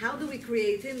 How do we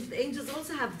create him? The angels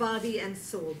also have body and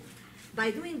soul. By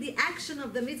doing the action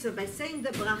of the mitzvah, by saying the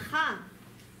bracha.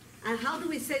 And how do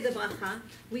we say the bracha?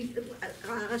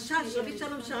 Rashash, Rabbi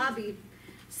Shalom Sharabi,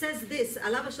 says this,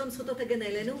 Alav Hashem Zchuto Tagen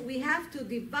Elenu, we have to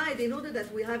divide, in order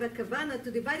that we have a kavanah,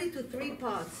 to divide it to 3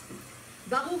 parts.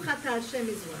 Baruch Ata Hashem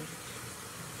is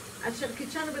 1. Asher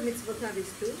Kitshanu B'mitzvotav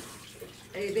is 2.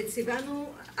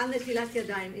 V'tzivanu Al Netilat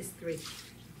Yadayim is 3.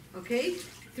 Okay?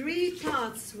 3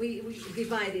 parts we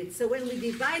divide it. So when we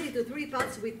divide it to 3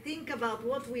 parts, we think about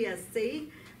what we are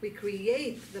saying. We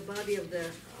create the body of the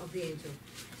angel.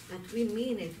 but we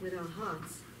mean it with our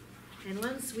hearts. And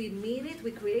once we mean it,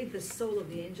 we create the soul of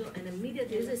the angel, and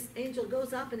immediately this angel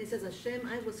goes up and he says, Hashem,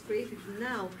 I was created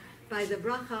now by the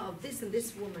bracha of this and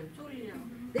this woman.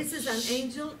 This is an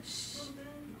angel.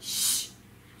 Shh.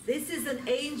 This is an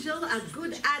angel, a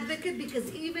good advocate,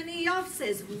 because even Iyar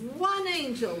says, one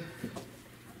angel.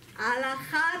 Al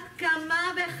achat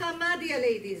kama v'chama, dear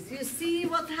ladies. You see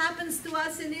what happens to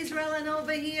us in Israel and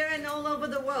over here and all over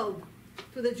the world,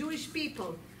 to the Jewish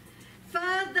people.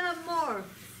 Furthermore,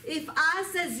 if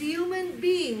us as human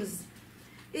beings,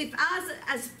 if us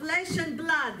as flesh and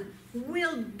blood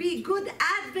will be good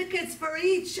advocates for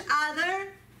each other,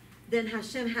 then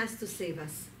Hashem has to save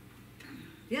us.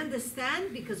 You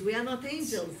understand? Because we are not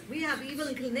angels. We have evil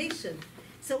inclination.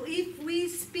 So if we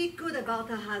speak good about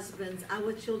our husbands,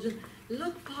 our children,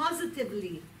 look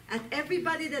positively at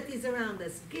everybody that is around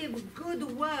us. Give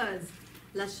good words.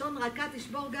 Lashon rakat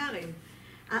ishbor garim.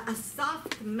 A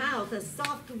soft mouth, a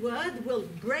soft word will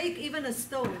break even a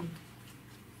stone.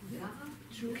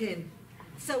 Okay.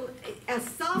 So a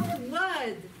soft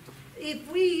word,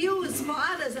 if we use for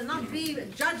others and not be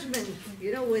judgment,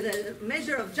 with a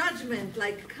measure of judgment,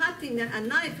 like cutting a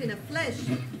knife in a flesh,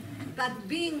 but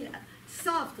being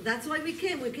soft, that's why we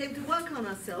came to work on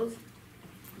ourselves.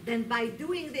 Then by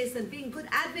doing this and being good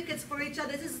advocates for each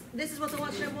other, this is what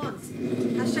Hashem wants.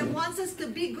 Hashem wants us to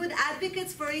be good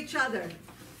advocates for each other.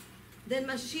 Then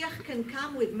Mashiach can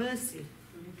come with mercy.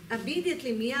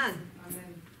 Immediately, miyad.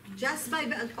 Just by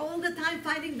all the time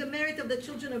finding the merit of the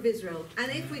children of Israel. And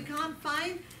if we can't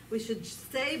find, we should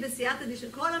say, B'siyata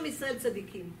dishon, Kol Am Yisrael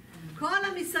tzadikim. Kol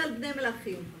Am Yisrael bnei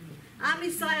melachim. Am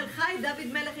Yisrael chai,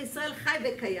 David melech Yisrael chai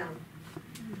v'kayam.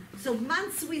 So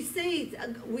once we say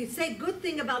good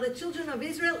thing about the children of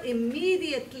Israel,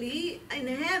 immediately in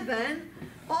heaven,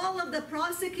 all of the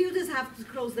prosecutors have to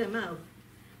close their mouth.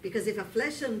 Because if a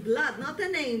flesh and blood, not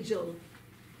an angel,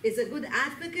 is a good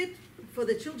advocate for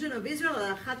the children of Israel,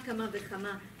 achat kama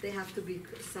v'chama, they have to be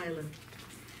silent.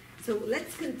 So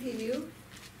let's continue.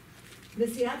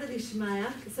 B'siyata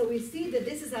d'ishmaya. So we see that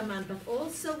this is Aman, but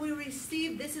also we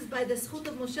receive, this is by the zchut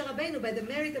of Moshe Rabbeinu, by the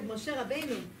merit of Moshe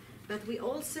Rabbeinu. But we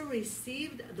also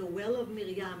received the well of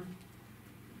Miriam,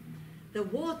 the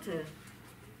water.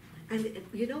 And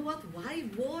you know what? Why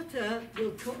water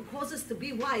will cause us to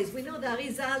be wise? We know that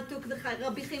Arizal took the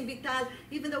Rabbi Chaim Vital,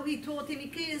 even though he taught him, he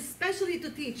came especially to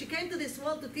teach. He came to this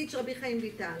world to teach Rabbi Chaim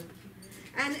Vital.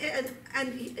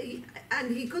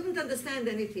 And he couldn't understand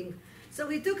anything. So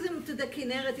he took them to the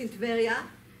Kinneret in Tveria.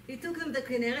 He took them to the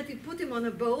Kinneret, he put him on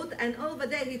a boat, and over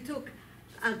there he took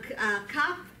a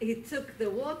cup, he took the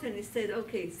water, and he said,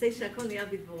 okay, say Shakon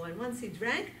Yabid Bo. And once he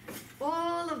drank,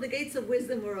 all of the gates of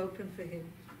wisdom were open for him.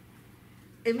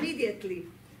 Immediately.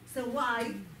 So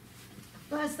why?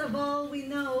 First of all, we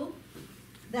know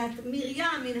that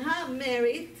Miriam, in her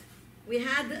merit, we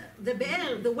had the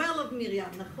be'er, the well of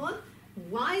Miriam. Nachon?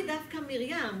 Why Dafka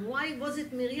Miriam? Why was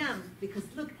it Miriam? Because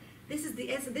look, this is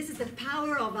the essence, this is the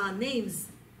power of our names.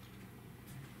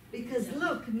 Because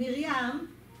look, Miriam,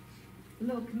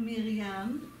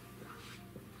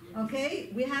 okay,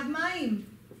 we have Maim.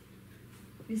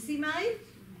 You see Maim?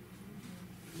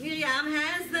 Miriam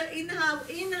has in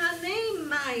her name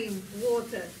Maim,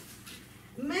 water.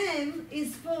 Mem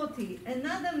is 40.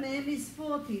 Another Mem is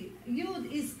 40.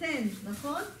 Yud is 10.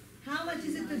 Nachon? How much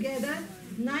is it together?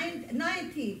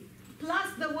 90. Plus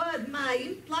the word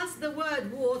Maim, plus the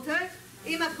word water.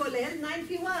 Ima kolel,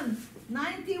 91.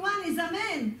 91 is a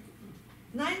man.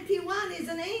 91 is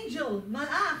an angel.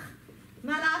 Malach.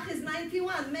 Malach is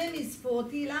 91. Mem is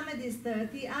 40. Lamed is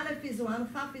 30. Aleph is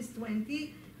 1. Chaf is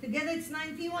 20. Together it's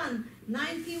 91.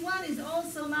 91 is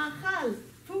also ma'achal,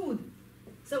 food.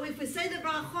 So if we say the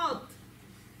brachot,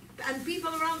 and people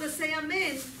around us say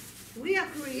amen, we are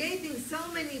creating so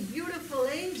many beautiful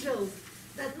angels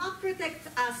that not protect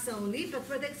us only, but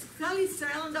protect Klal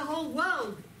Yisrael and the whole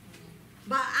world.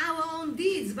 By our own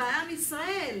deeds, by Am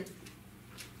Yisrael.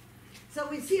 So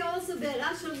we see also the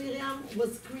Rashel Miriam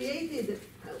was created,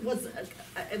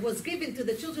 was given to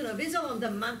the children of Israel on the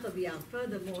month of Iyar.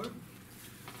 Furthermore,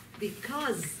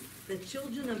 because the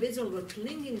children of Israel were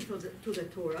clinging to the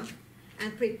Torah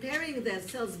and preparing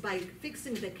themselves by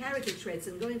fixing the character traits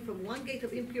and going from one gate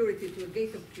of impurity to a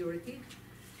gate of purity,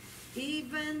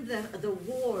 even the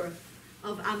war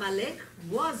of Amalek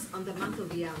was on the month of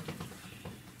Iyar.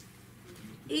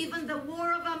 Even the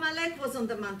war of Amalek was on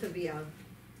the month of Iyar.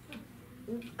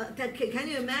 Can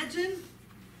you imagine?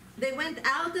 They went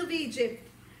out of Egypt,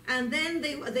 and then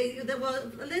they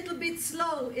were a little bit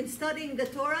slow in studying the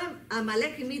Torah.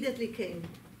 Amalek immediately came.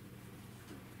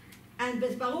 And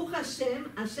Baruch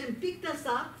Hashem, Hashem picked us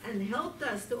up and helped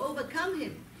us to overcome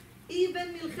him.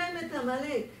 even Milchemet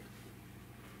Amalek.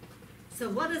 So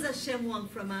what does Hashem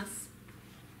want from us?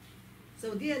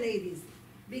 So dear ladies,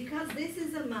 because this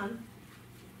is a month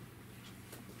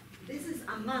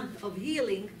of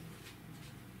healing,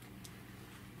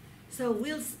 so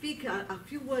we'll speak a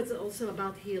few words also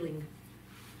about healing.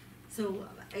 So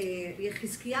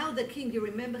Chizkiyahu the king, you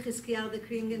remember Chizkiyahu the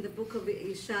king in the book of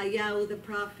Yeshayahu the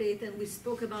prophet, and we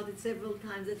spoke about it several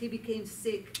times, that he became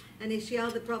sick, and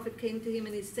Yeshayahu the prophet came to him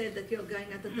and he said that you're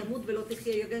going at the Tamud velo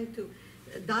techia, you're going to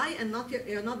die and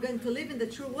you're not going to live in the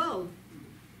true world.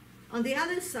 On the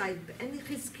other side, and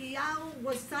Chizkiyahu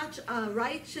was such a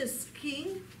righteous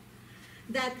king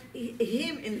that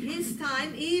in his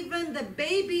time, even the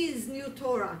babies knew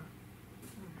Torah.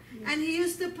 And he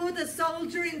used to put a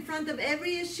soldier in front of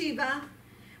every yeshiva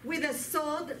with a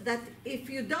sword that if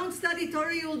you don't study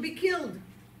Torah, you will be killed.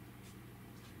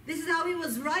 This is how he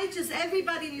was righteous.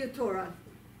 Everybody knew Torah.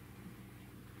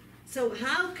 So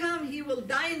how come he will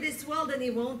die in this world and he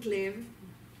won't live?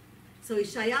 So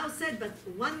Yeshayahu said, but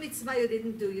one mitzvah you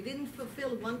didn't do. You didn't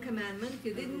fulfill one commandment.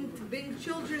 You didn't bring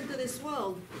children to this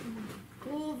world.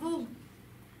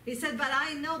 He said, but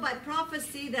I know by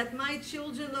prophecy that my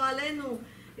children, lo alenu,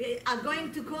 are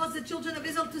going to cause the children of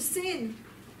Israel to sin.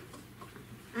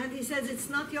 And he says, it's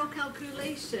not your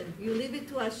calculation. You leave it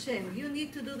to Hashem. You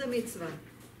need to do the mitzvah.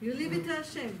 You leave it to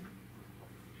Hashem.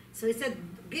 So he said,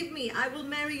 give me, I will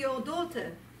marry your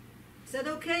daughter. He said,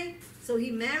 okay. So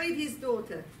he married his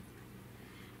daughter.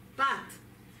 But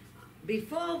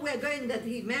before we're going that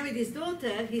he married his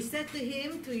daughter, he said to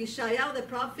him, to Yeshayahu the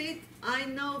prophet, I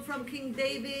know from King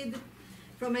David,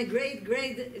 from a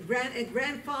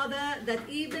grandfather, that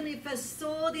even if a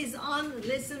sword is on,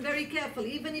 listen very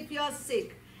carefully, even if you are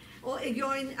sick, or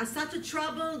you're in such a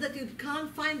trouble that you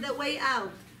can't find the way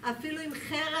out, אפילו אם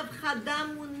חרב חדה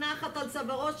מונחת על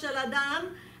צווארו של אדם,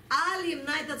 אל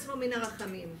ימנע את עצמו מן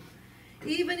הרחמים.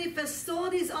 Even if a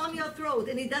sword is on your throat,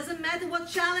 and it doesn't matter what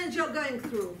challenge you're going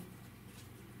through,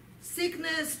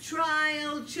 sickness,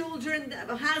 trial, children,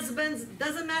 husbands,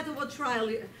 doesn't matter what trial,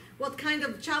 what kind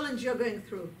of challenge you're going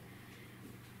through.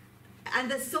 And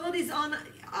the sword is on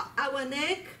our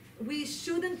neck, we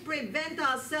shouldn't prevent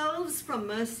ourselves from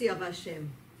mercy of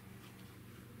Hashem.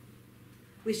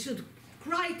 We should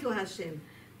cry to Hashem,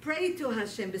 pray to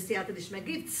Hashem, b'siyata dishma,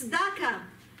 give tzedakah.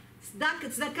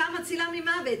 Tzedakah matzila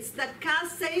mimavet. Tzedakah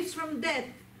saves from death.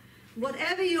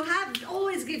 Whatever you have,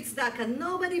 always give tzedakah.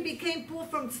 Nobody became poor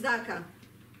from tzedakah,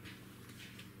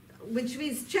 which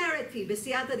means charity,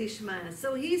 b'siyata dishma.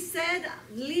 So he said,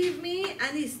 leave me,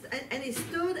 and he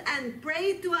stood and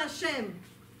prayed to Hashem.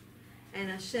 And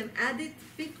Hashem added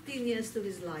 15 years to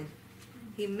his life.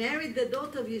 He married the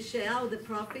daughter of Yeshayahu the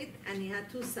prophet, and he had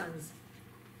 2 sons.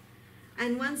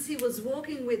 And once he was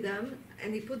walking with them,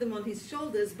 and he put them on his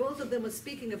shoulders, both of them were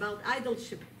speaking about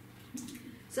idolship.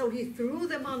 So he threw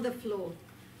them on the floor.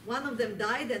 One of them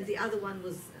died, and the other one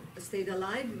stayed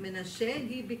alive. Menashe,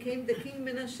 he became the king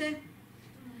Menashe.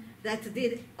 That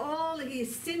did all, he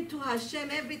sinned to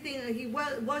Hashem, everything, he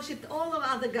worshipped all of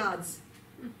other gods.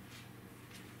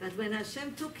 But when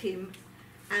Hashem took him,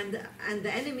 and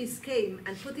the enemies came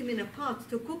and put him in a pot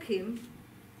to cook him,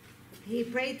 he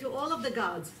prayed to all of the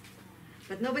gods.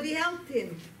 But nobody helped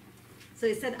him. So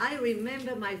he said, I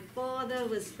remember my father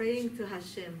was praying to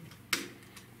Hashem.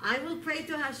 I will pray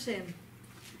to Hashem.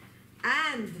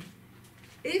 And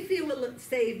if he will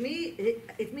save me,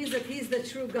 it means that he's the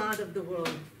true God of the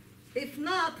world. If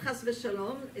not, chas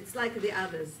v'shalom, it's like the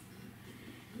others.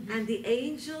 And the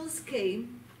angels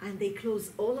came and they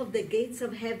closed all of the gates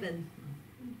of heaven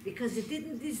because it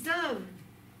didn't deserve.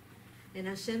 And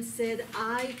Hashem said,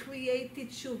 I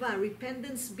created tshuva,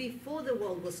 repentance, before the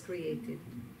world was created.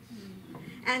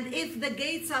 And if the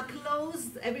gates are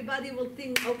closed, everybody will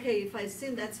think, okay, if I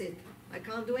sin, that's it. I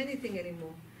can't do anything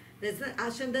anymore.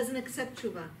 Hashem doesn't accept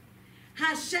tshuva.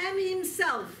 Hashem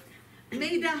himself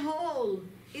made a hole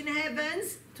in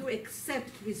heavens to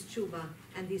accept his tshuva,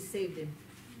 and he saved him.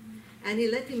 And he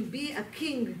let him be a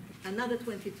king another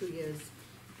 22 years.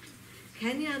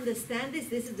 Can you understand this?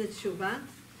 This is the tshuva.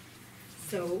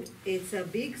 So it's a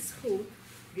big zchut,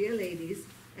 dear ladies,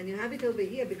 and you have it over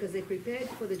here because they prepared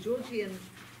for the Georgian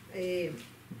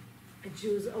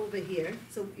Jews over here.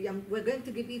 So we're going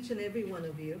to give each and every one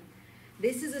of you.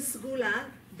 This is a segula,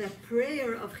 the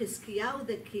prayer of Chizkiyahu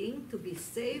the king to be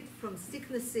saved from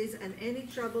sicknesses and any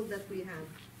trouble that we have.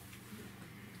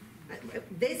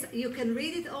 This, you can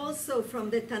read it also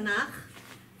from the Tanakh,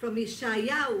 from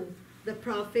Yeshayahu the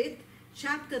prophet,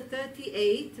 chapter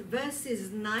 38,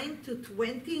 verses 9 to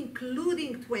 20,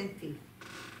 including 20.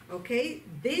 Okay?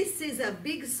 This is a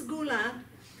big segula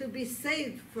to be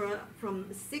saved from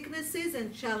sicknesses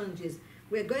and challenges.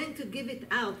 We're going to give it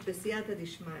out, בסייעתא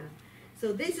דשמיא.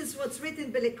 So this is what's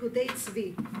written בליקוטי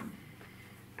צבי.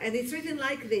 And it's written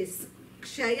like this.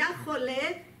 כשהיה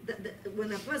חולה,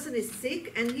 when a person is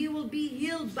sick, and he will be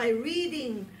healed by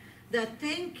reading the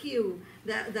thank you,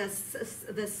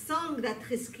 the song that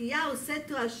Chizkiyahu said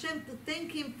to Hashem to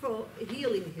thank him for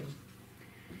healing him.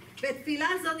 ותפילה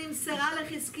זו נמסרה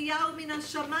לחזקיהו מן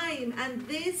השמיים, and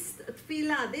this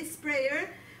tefillah, this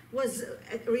prayer, was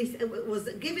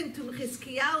given to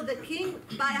Chizkiyahu the king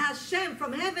by Hashem.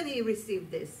 From heaven he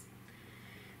received this.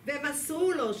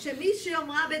 ומסרו לו שמי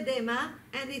שאומרה בדמע,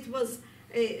 and it was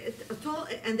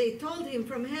and they told him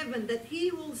from heaven that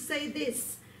he will say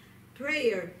this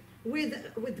prayer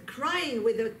with crying,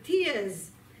 with the tears,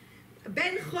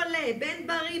 ben chole, ben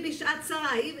bari bishat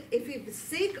tzara, if he's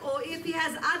sick or if he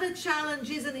has other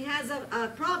challenges and he has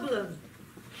a problem.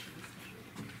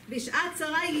 בשעת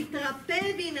צרה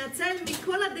יתרפא וינצל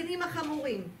מכל הדינים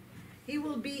החמורים. He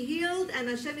will be healed and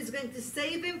Hashem is going to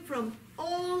save him from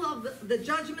all of the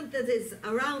judgment that is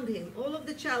around him, all of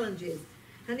the challenges.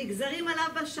 הנגזרים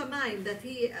עליו בשמיים,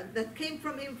 that came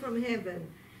from him from heaven.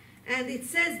 And it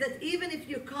says that even if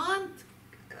you can't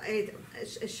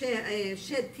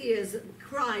shed tears,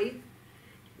 cry,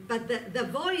 but the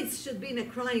voice should be in a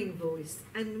crying voice.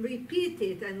 And repeat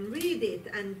it and read it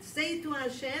and say to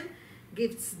Hashem,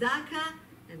 give tzedakah,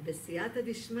 and בסייעתא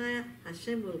דשמיא,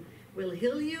 Hashem will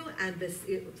heal you and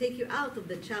take you out of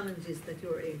the challenges that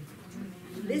you're in.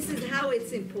 This is how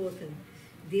it's important.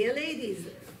 Dear ladies,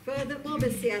 furthermore,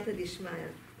 בסייעתא דשמיא,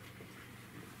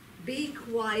 be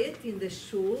quiet in the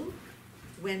shul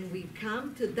when we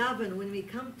come to daven, when we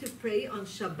come to pray on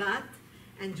Shabbat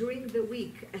and during the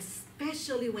week,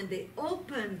 especially when they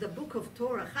open the book of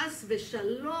Torah. Chas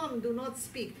v'shalom, do not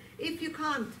speak. If you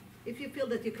feel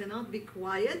that you cannot be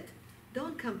quiet,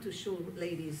 don't come to shul,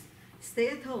 ladies. Stay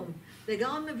at home. The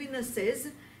Gaon Mevina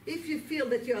says, if you feel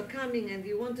that you are coming and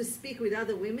you want to speak with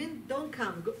other women, don't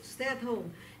come. Stay at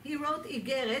home. He wrote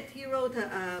Igeret. He wrote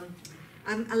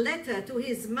a letter to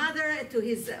his mother, to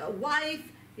his wife.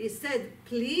 He said,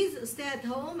 please stay at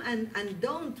home and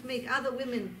don't make other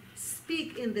women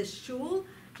speak in the shul.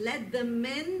 Let the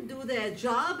men do their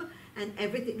job, and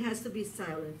everything has to be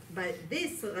silent. By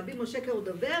this, Rabbi Moshe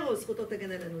Cordovero, זכותו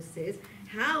תגן עלינו, says,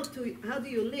 how do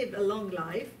you live a long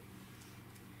life?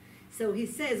 So he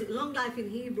says, long life in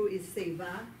Hebrew is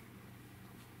seva.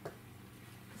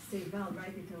 Seva, I'll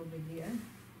write it over here.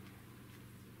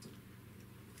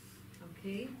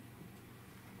 Okay.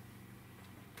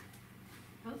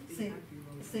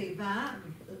 Seva,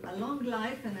 a long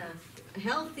life and a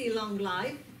healthy long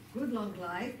life, good long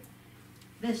life.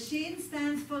 The shin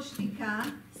stands for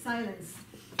shtika, silence.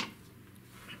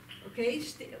 Okay,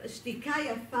 shtika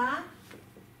yafa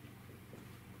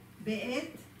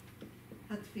be'et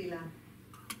hatfila.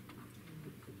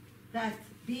 That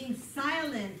being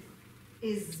silent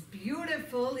is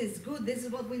beautiful, is good. This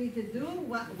is what we need to do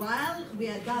while we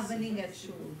are davening at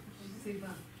shul.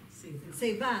 Seva.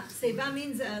 Seva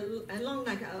means a long,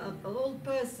 like an old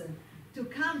person. To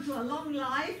come to a long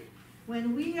life,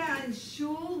 when we are in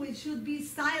shul, we should be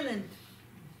silent.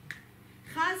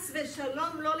 Chas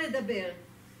v'shalom lo ledaber.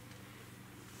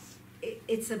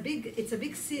 It's a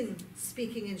big sin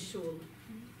speaking in shul.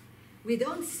 We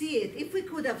don't see it. If we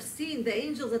could have seen the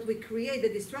angels that we create, the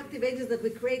destructive angels that we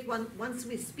create once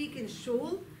we speak in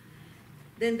shul,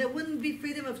 then there wouldn't be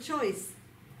freedom of choice.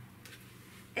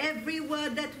 Every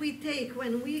word that we take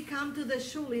when we come to the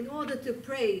shul in order to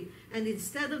pray, and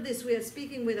instead of this we are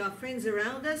speaking with our friends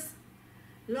around us,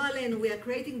 lo aleinu, we are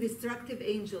creating destructive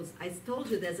angels. I told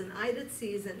you there's an eye that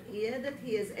sees, an ear that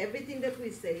hears everything that we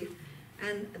say,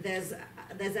 and there's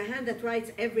a hand that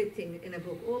writes everything in a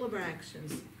book, all of our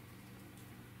actions.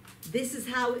 This is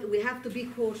how we have to be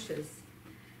cautious.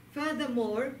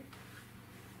 Furthermore,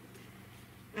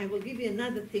 I will give you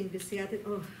another thing,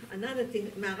 another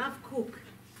thing, Marav Cook,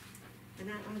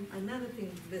 another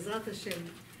thing, Bezrat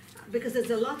Hashem, because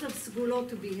there's a lot of segulot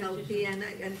to be healthy and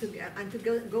to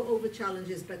go over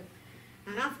challenges, but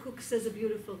Rav Cook says a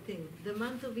beautiful thing. The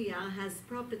month of Iyar has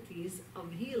properties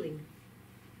of healing.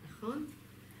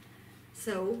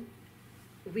 So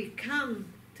we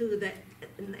come to the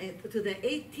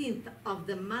 18th of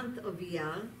the month of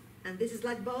Iyar, and this is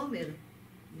like Ba'omer.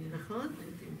 Yeah.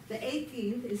 The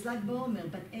 18th is like Ba'omer,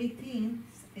 but 18th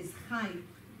is Chai,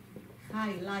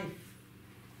 life.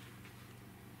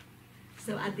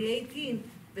 So at the 18th,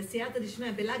 בסייעתא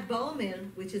דשמיא, בל"ג בעומר,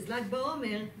 which is Lag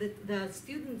Ba'omer, the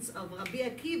students of Rabbi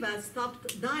Akiva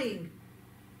stopped dying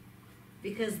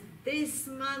because this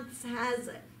month has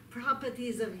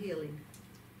properties of healing.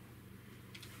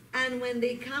 And when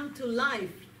they come to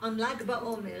life on Lag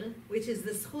BaOmer, which is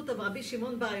the zchut of Rabbi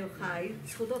Shimon Bar Yochai,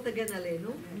 zchuto tagin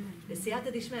aleinu,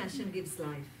 b'siyata dishmei Hashem gives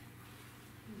life.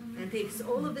 And takes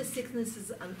all of the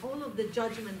sicknesses and all of the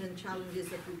judgment and challenges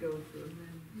that we go through.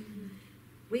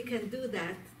 We can do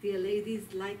that, dear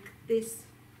ladies, like this.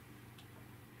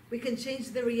 We can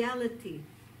change the reality.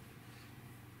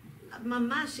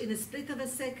 Mamash, in a split of a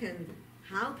second.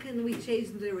 How can we change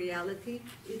the reality?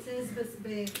 It says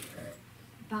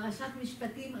בפרשת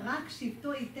משפטים, רק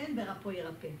שבטו ייתן ברפו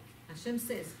ירפא. Hashem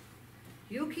says,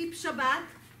 you keep Shabbat,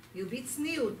 you be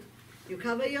tzniut. You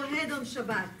cover your head on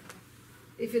Shabbat.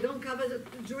 If you don't cover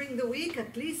it during the week,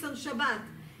 at least on Shabbat.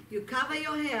 You cover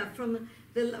your hair from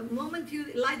the moment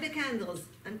you light the candles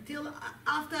until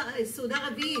after Suda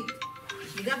Ravi'it.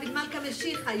 David Malka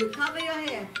Meshicha, you cover your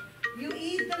hair. You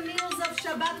eat the meals of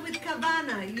Shabbat with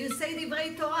Kavana. You say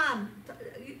Divrei Torah.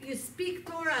 You speak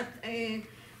Torah,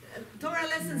 Torah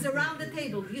lessons around the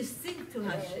table. You sing to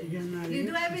Hashem. You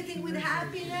do everything with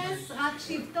happiness. Rak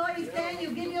shivto iten.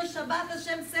 You give your Shabbat.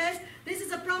 Hashem says, this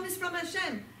is a promise from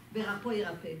Hashem. V'rapo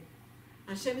yirapeh.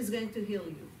 Hashem is going to heal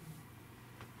you.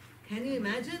 Can you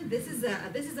imagine? This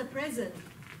is a present.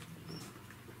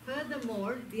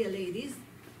 Furthermore, dear ladies,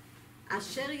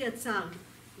 Asher Yatzar.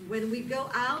 When we go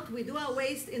out, we do our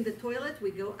waste in the toilet,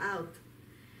 we go out.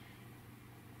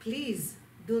 Please,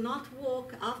 do not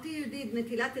walk, after you did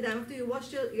netilat yadayim, after you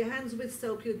washed your hands with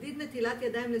soap, you did netilat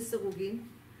yadayim leserugim.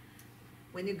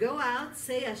 When you go out,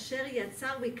 say Asher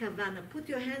Yatzar v'kavana. Put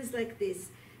your hands like this.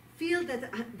 Feel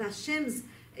that Hashem's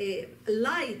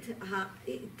light,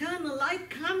 eternal light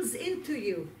comes into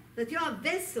you, that you are a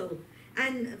vessel.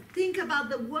 And think about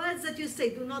the words that you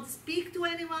say. Do not speak to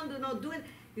anyone, do not do it.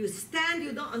 You stand,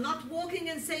 you are not walking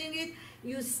and saying it.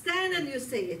 You stand and you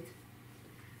say it.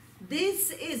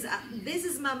 This is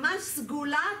mamash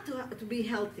sgula to be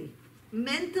healthy,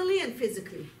 mentally and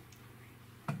physically.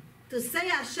 To say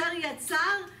Asher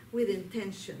Yatzar with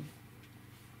intention,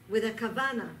 with a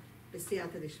kavana,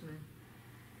 b'siyata dishmei.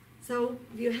 So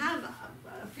you have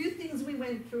a few things we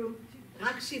went through.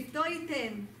 Rak shivto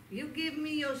iten. You give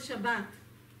me your Shabbat.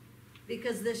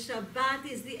 Because the Shabbat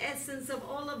is the essence of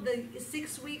all of the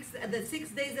 6 weeks, the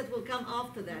 6 days that will come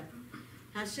after that.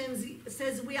 Hashem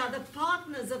says we are the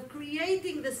partners of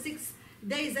creating the 6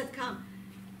 days that come.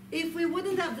 If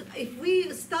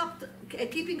we stopped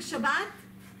keeping Shabbat,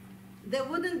 there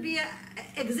wouldn't be an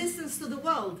existence to the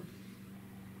world.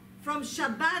 From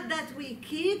Shabbat that we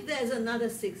keep, there's another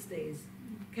 6 days.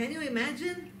 Can you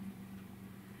imagine?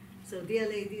 So, dear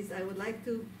ladies, I would like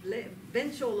to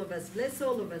bless all of us,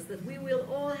 that we will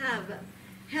all have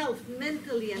health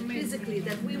mentally and physically,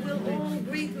 that we will all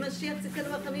greet Mashiach tzidkenu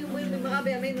v'chamim ובריאים במהרה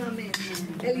בימינו אמן.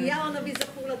 אליהו הנביא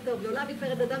זכור לטוב, לעולם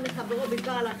יפרד אדם מחברו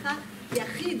בדבר הלכה,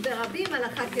 יחיד ברבים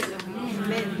הלכה כרבים.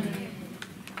 אמן.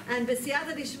 And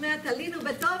בסייעתא דשמיא תלינו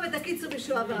בטוב ותקיצו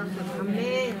בישועה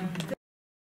ורחמים. אמן.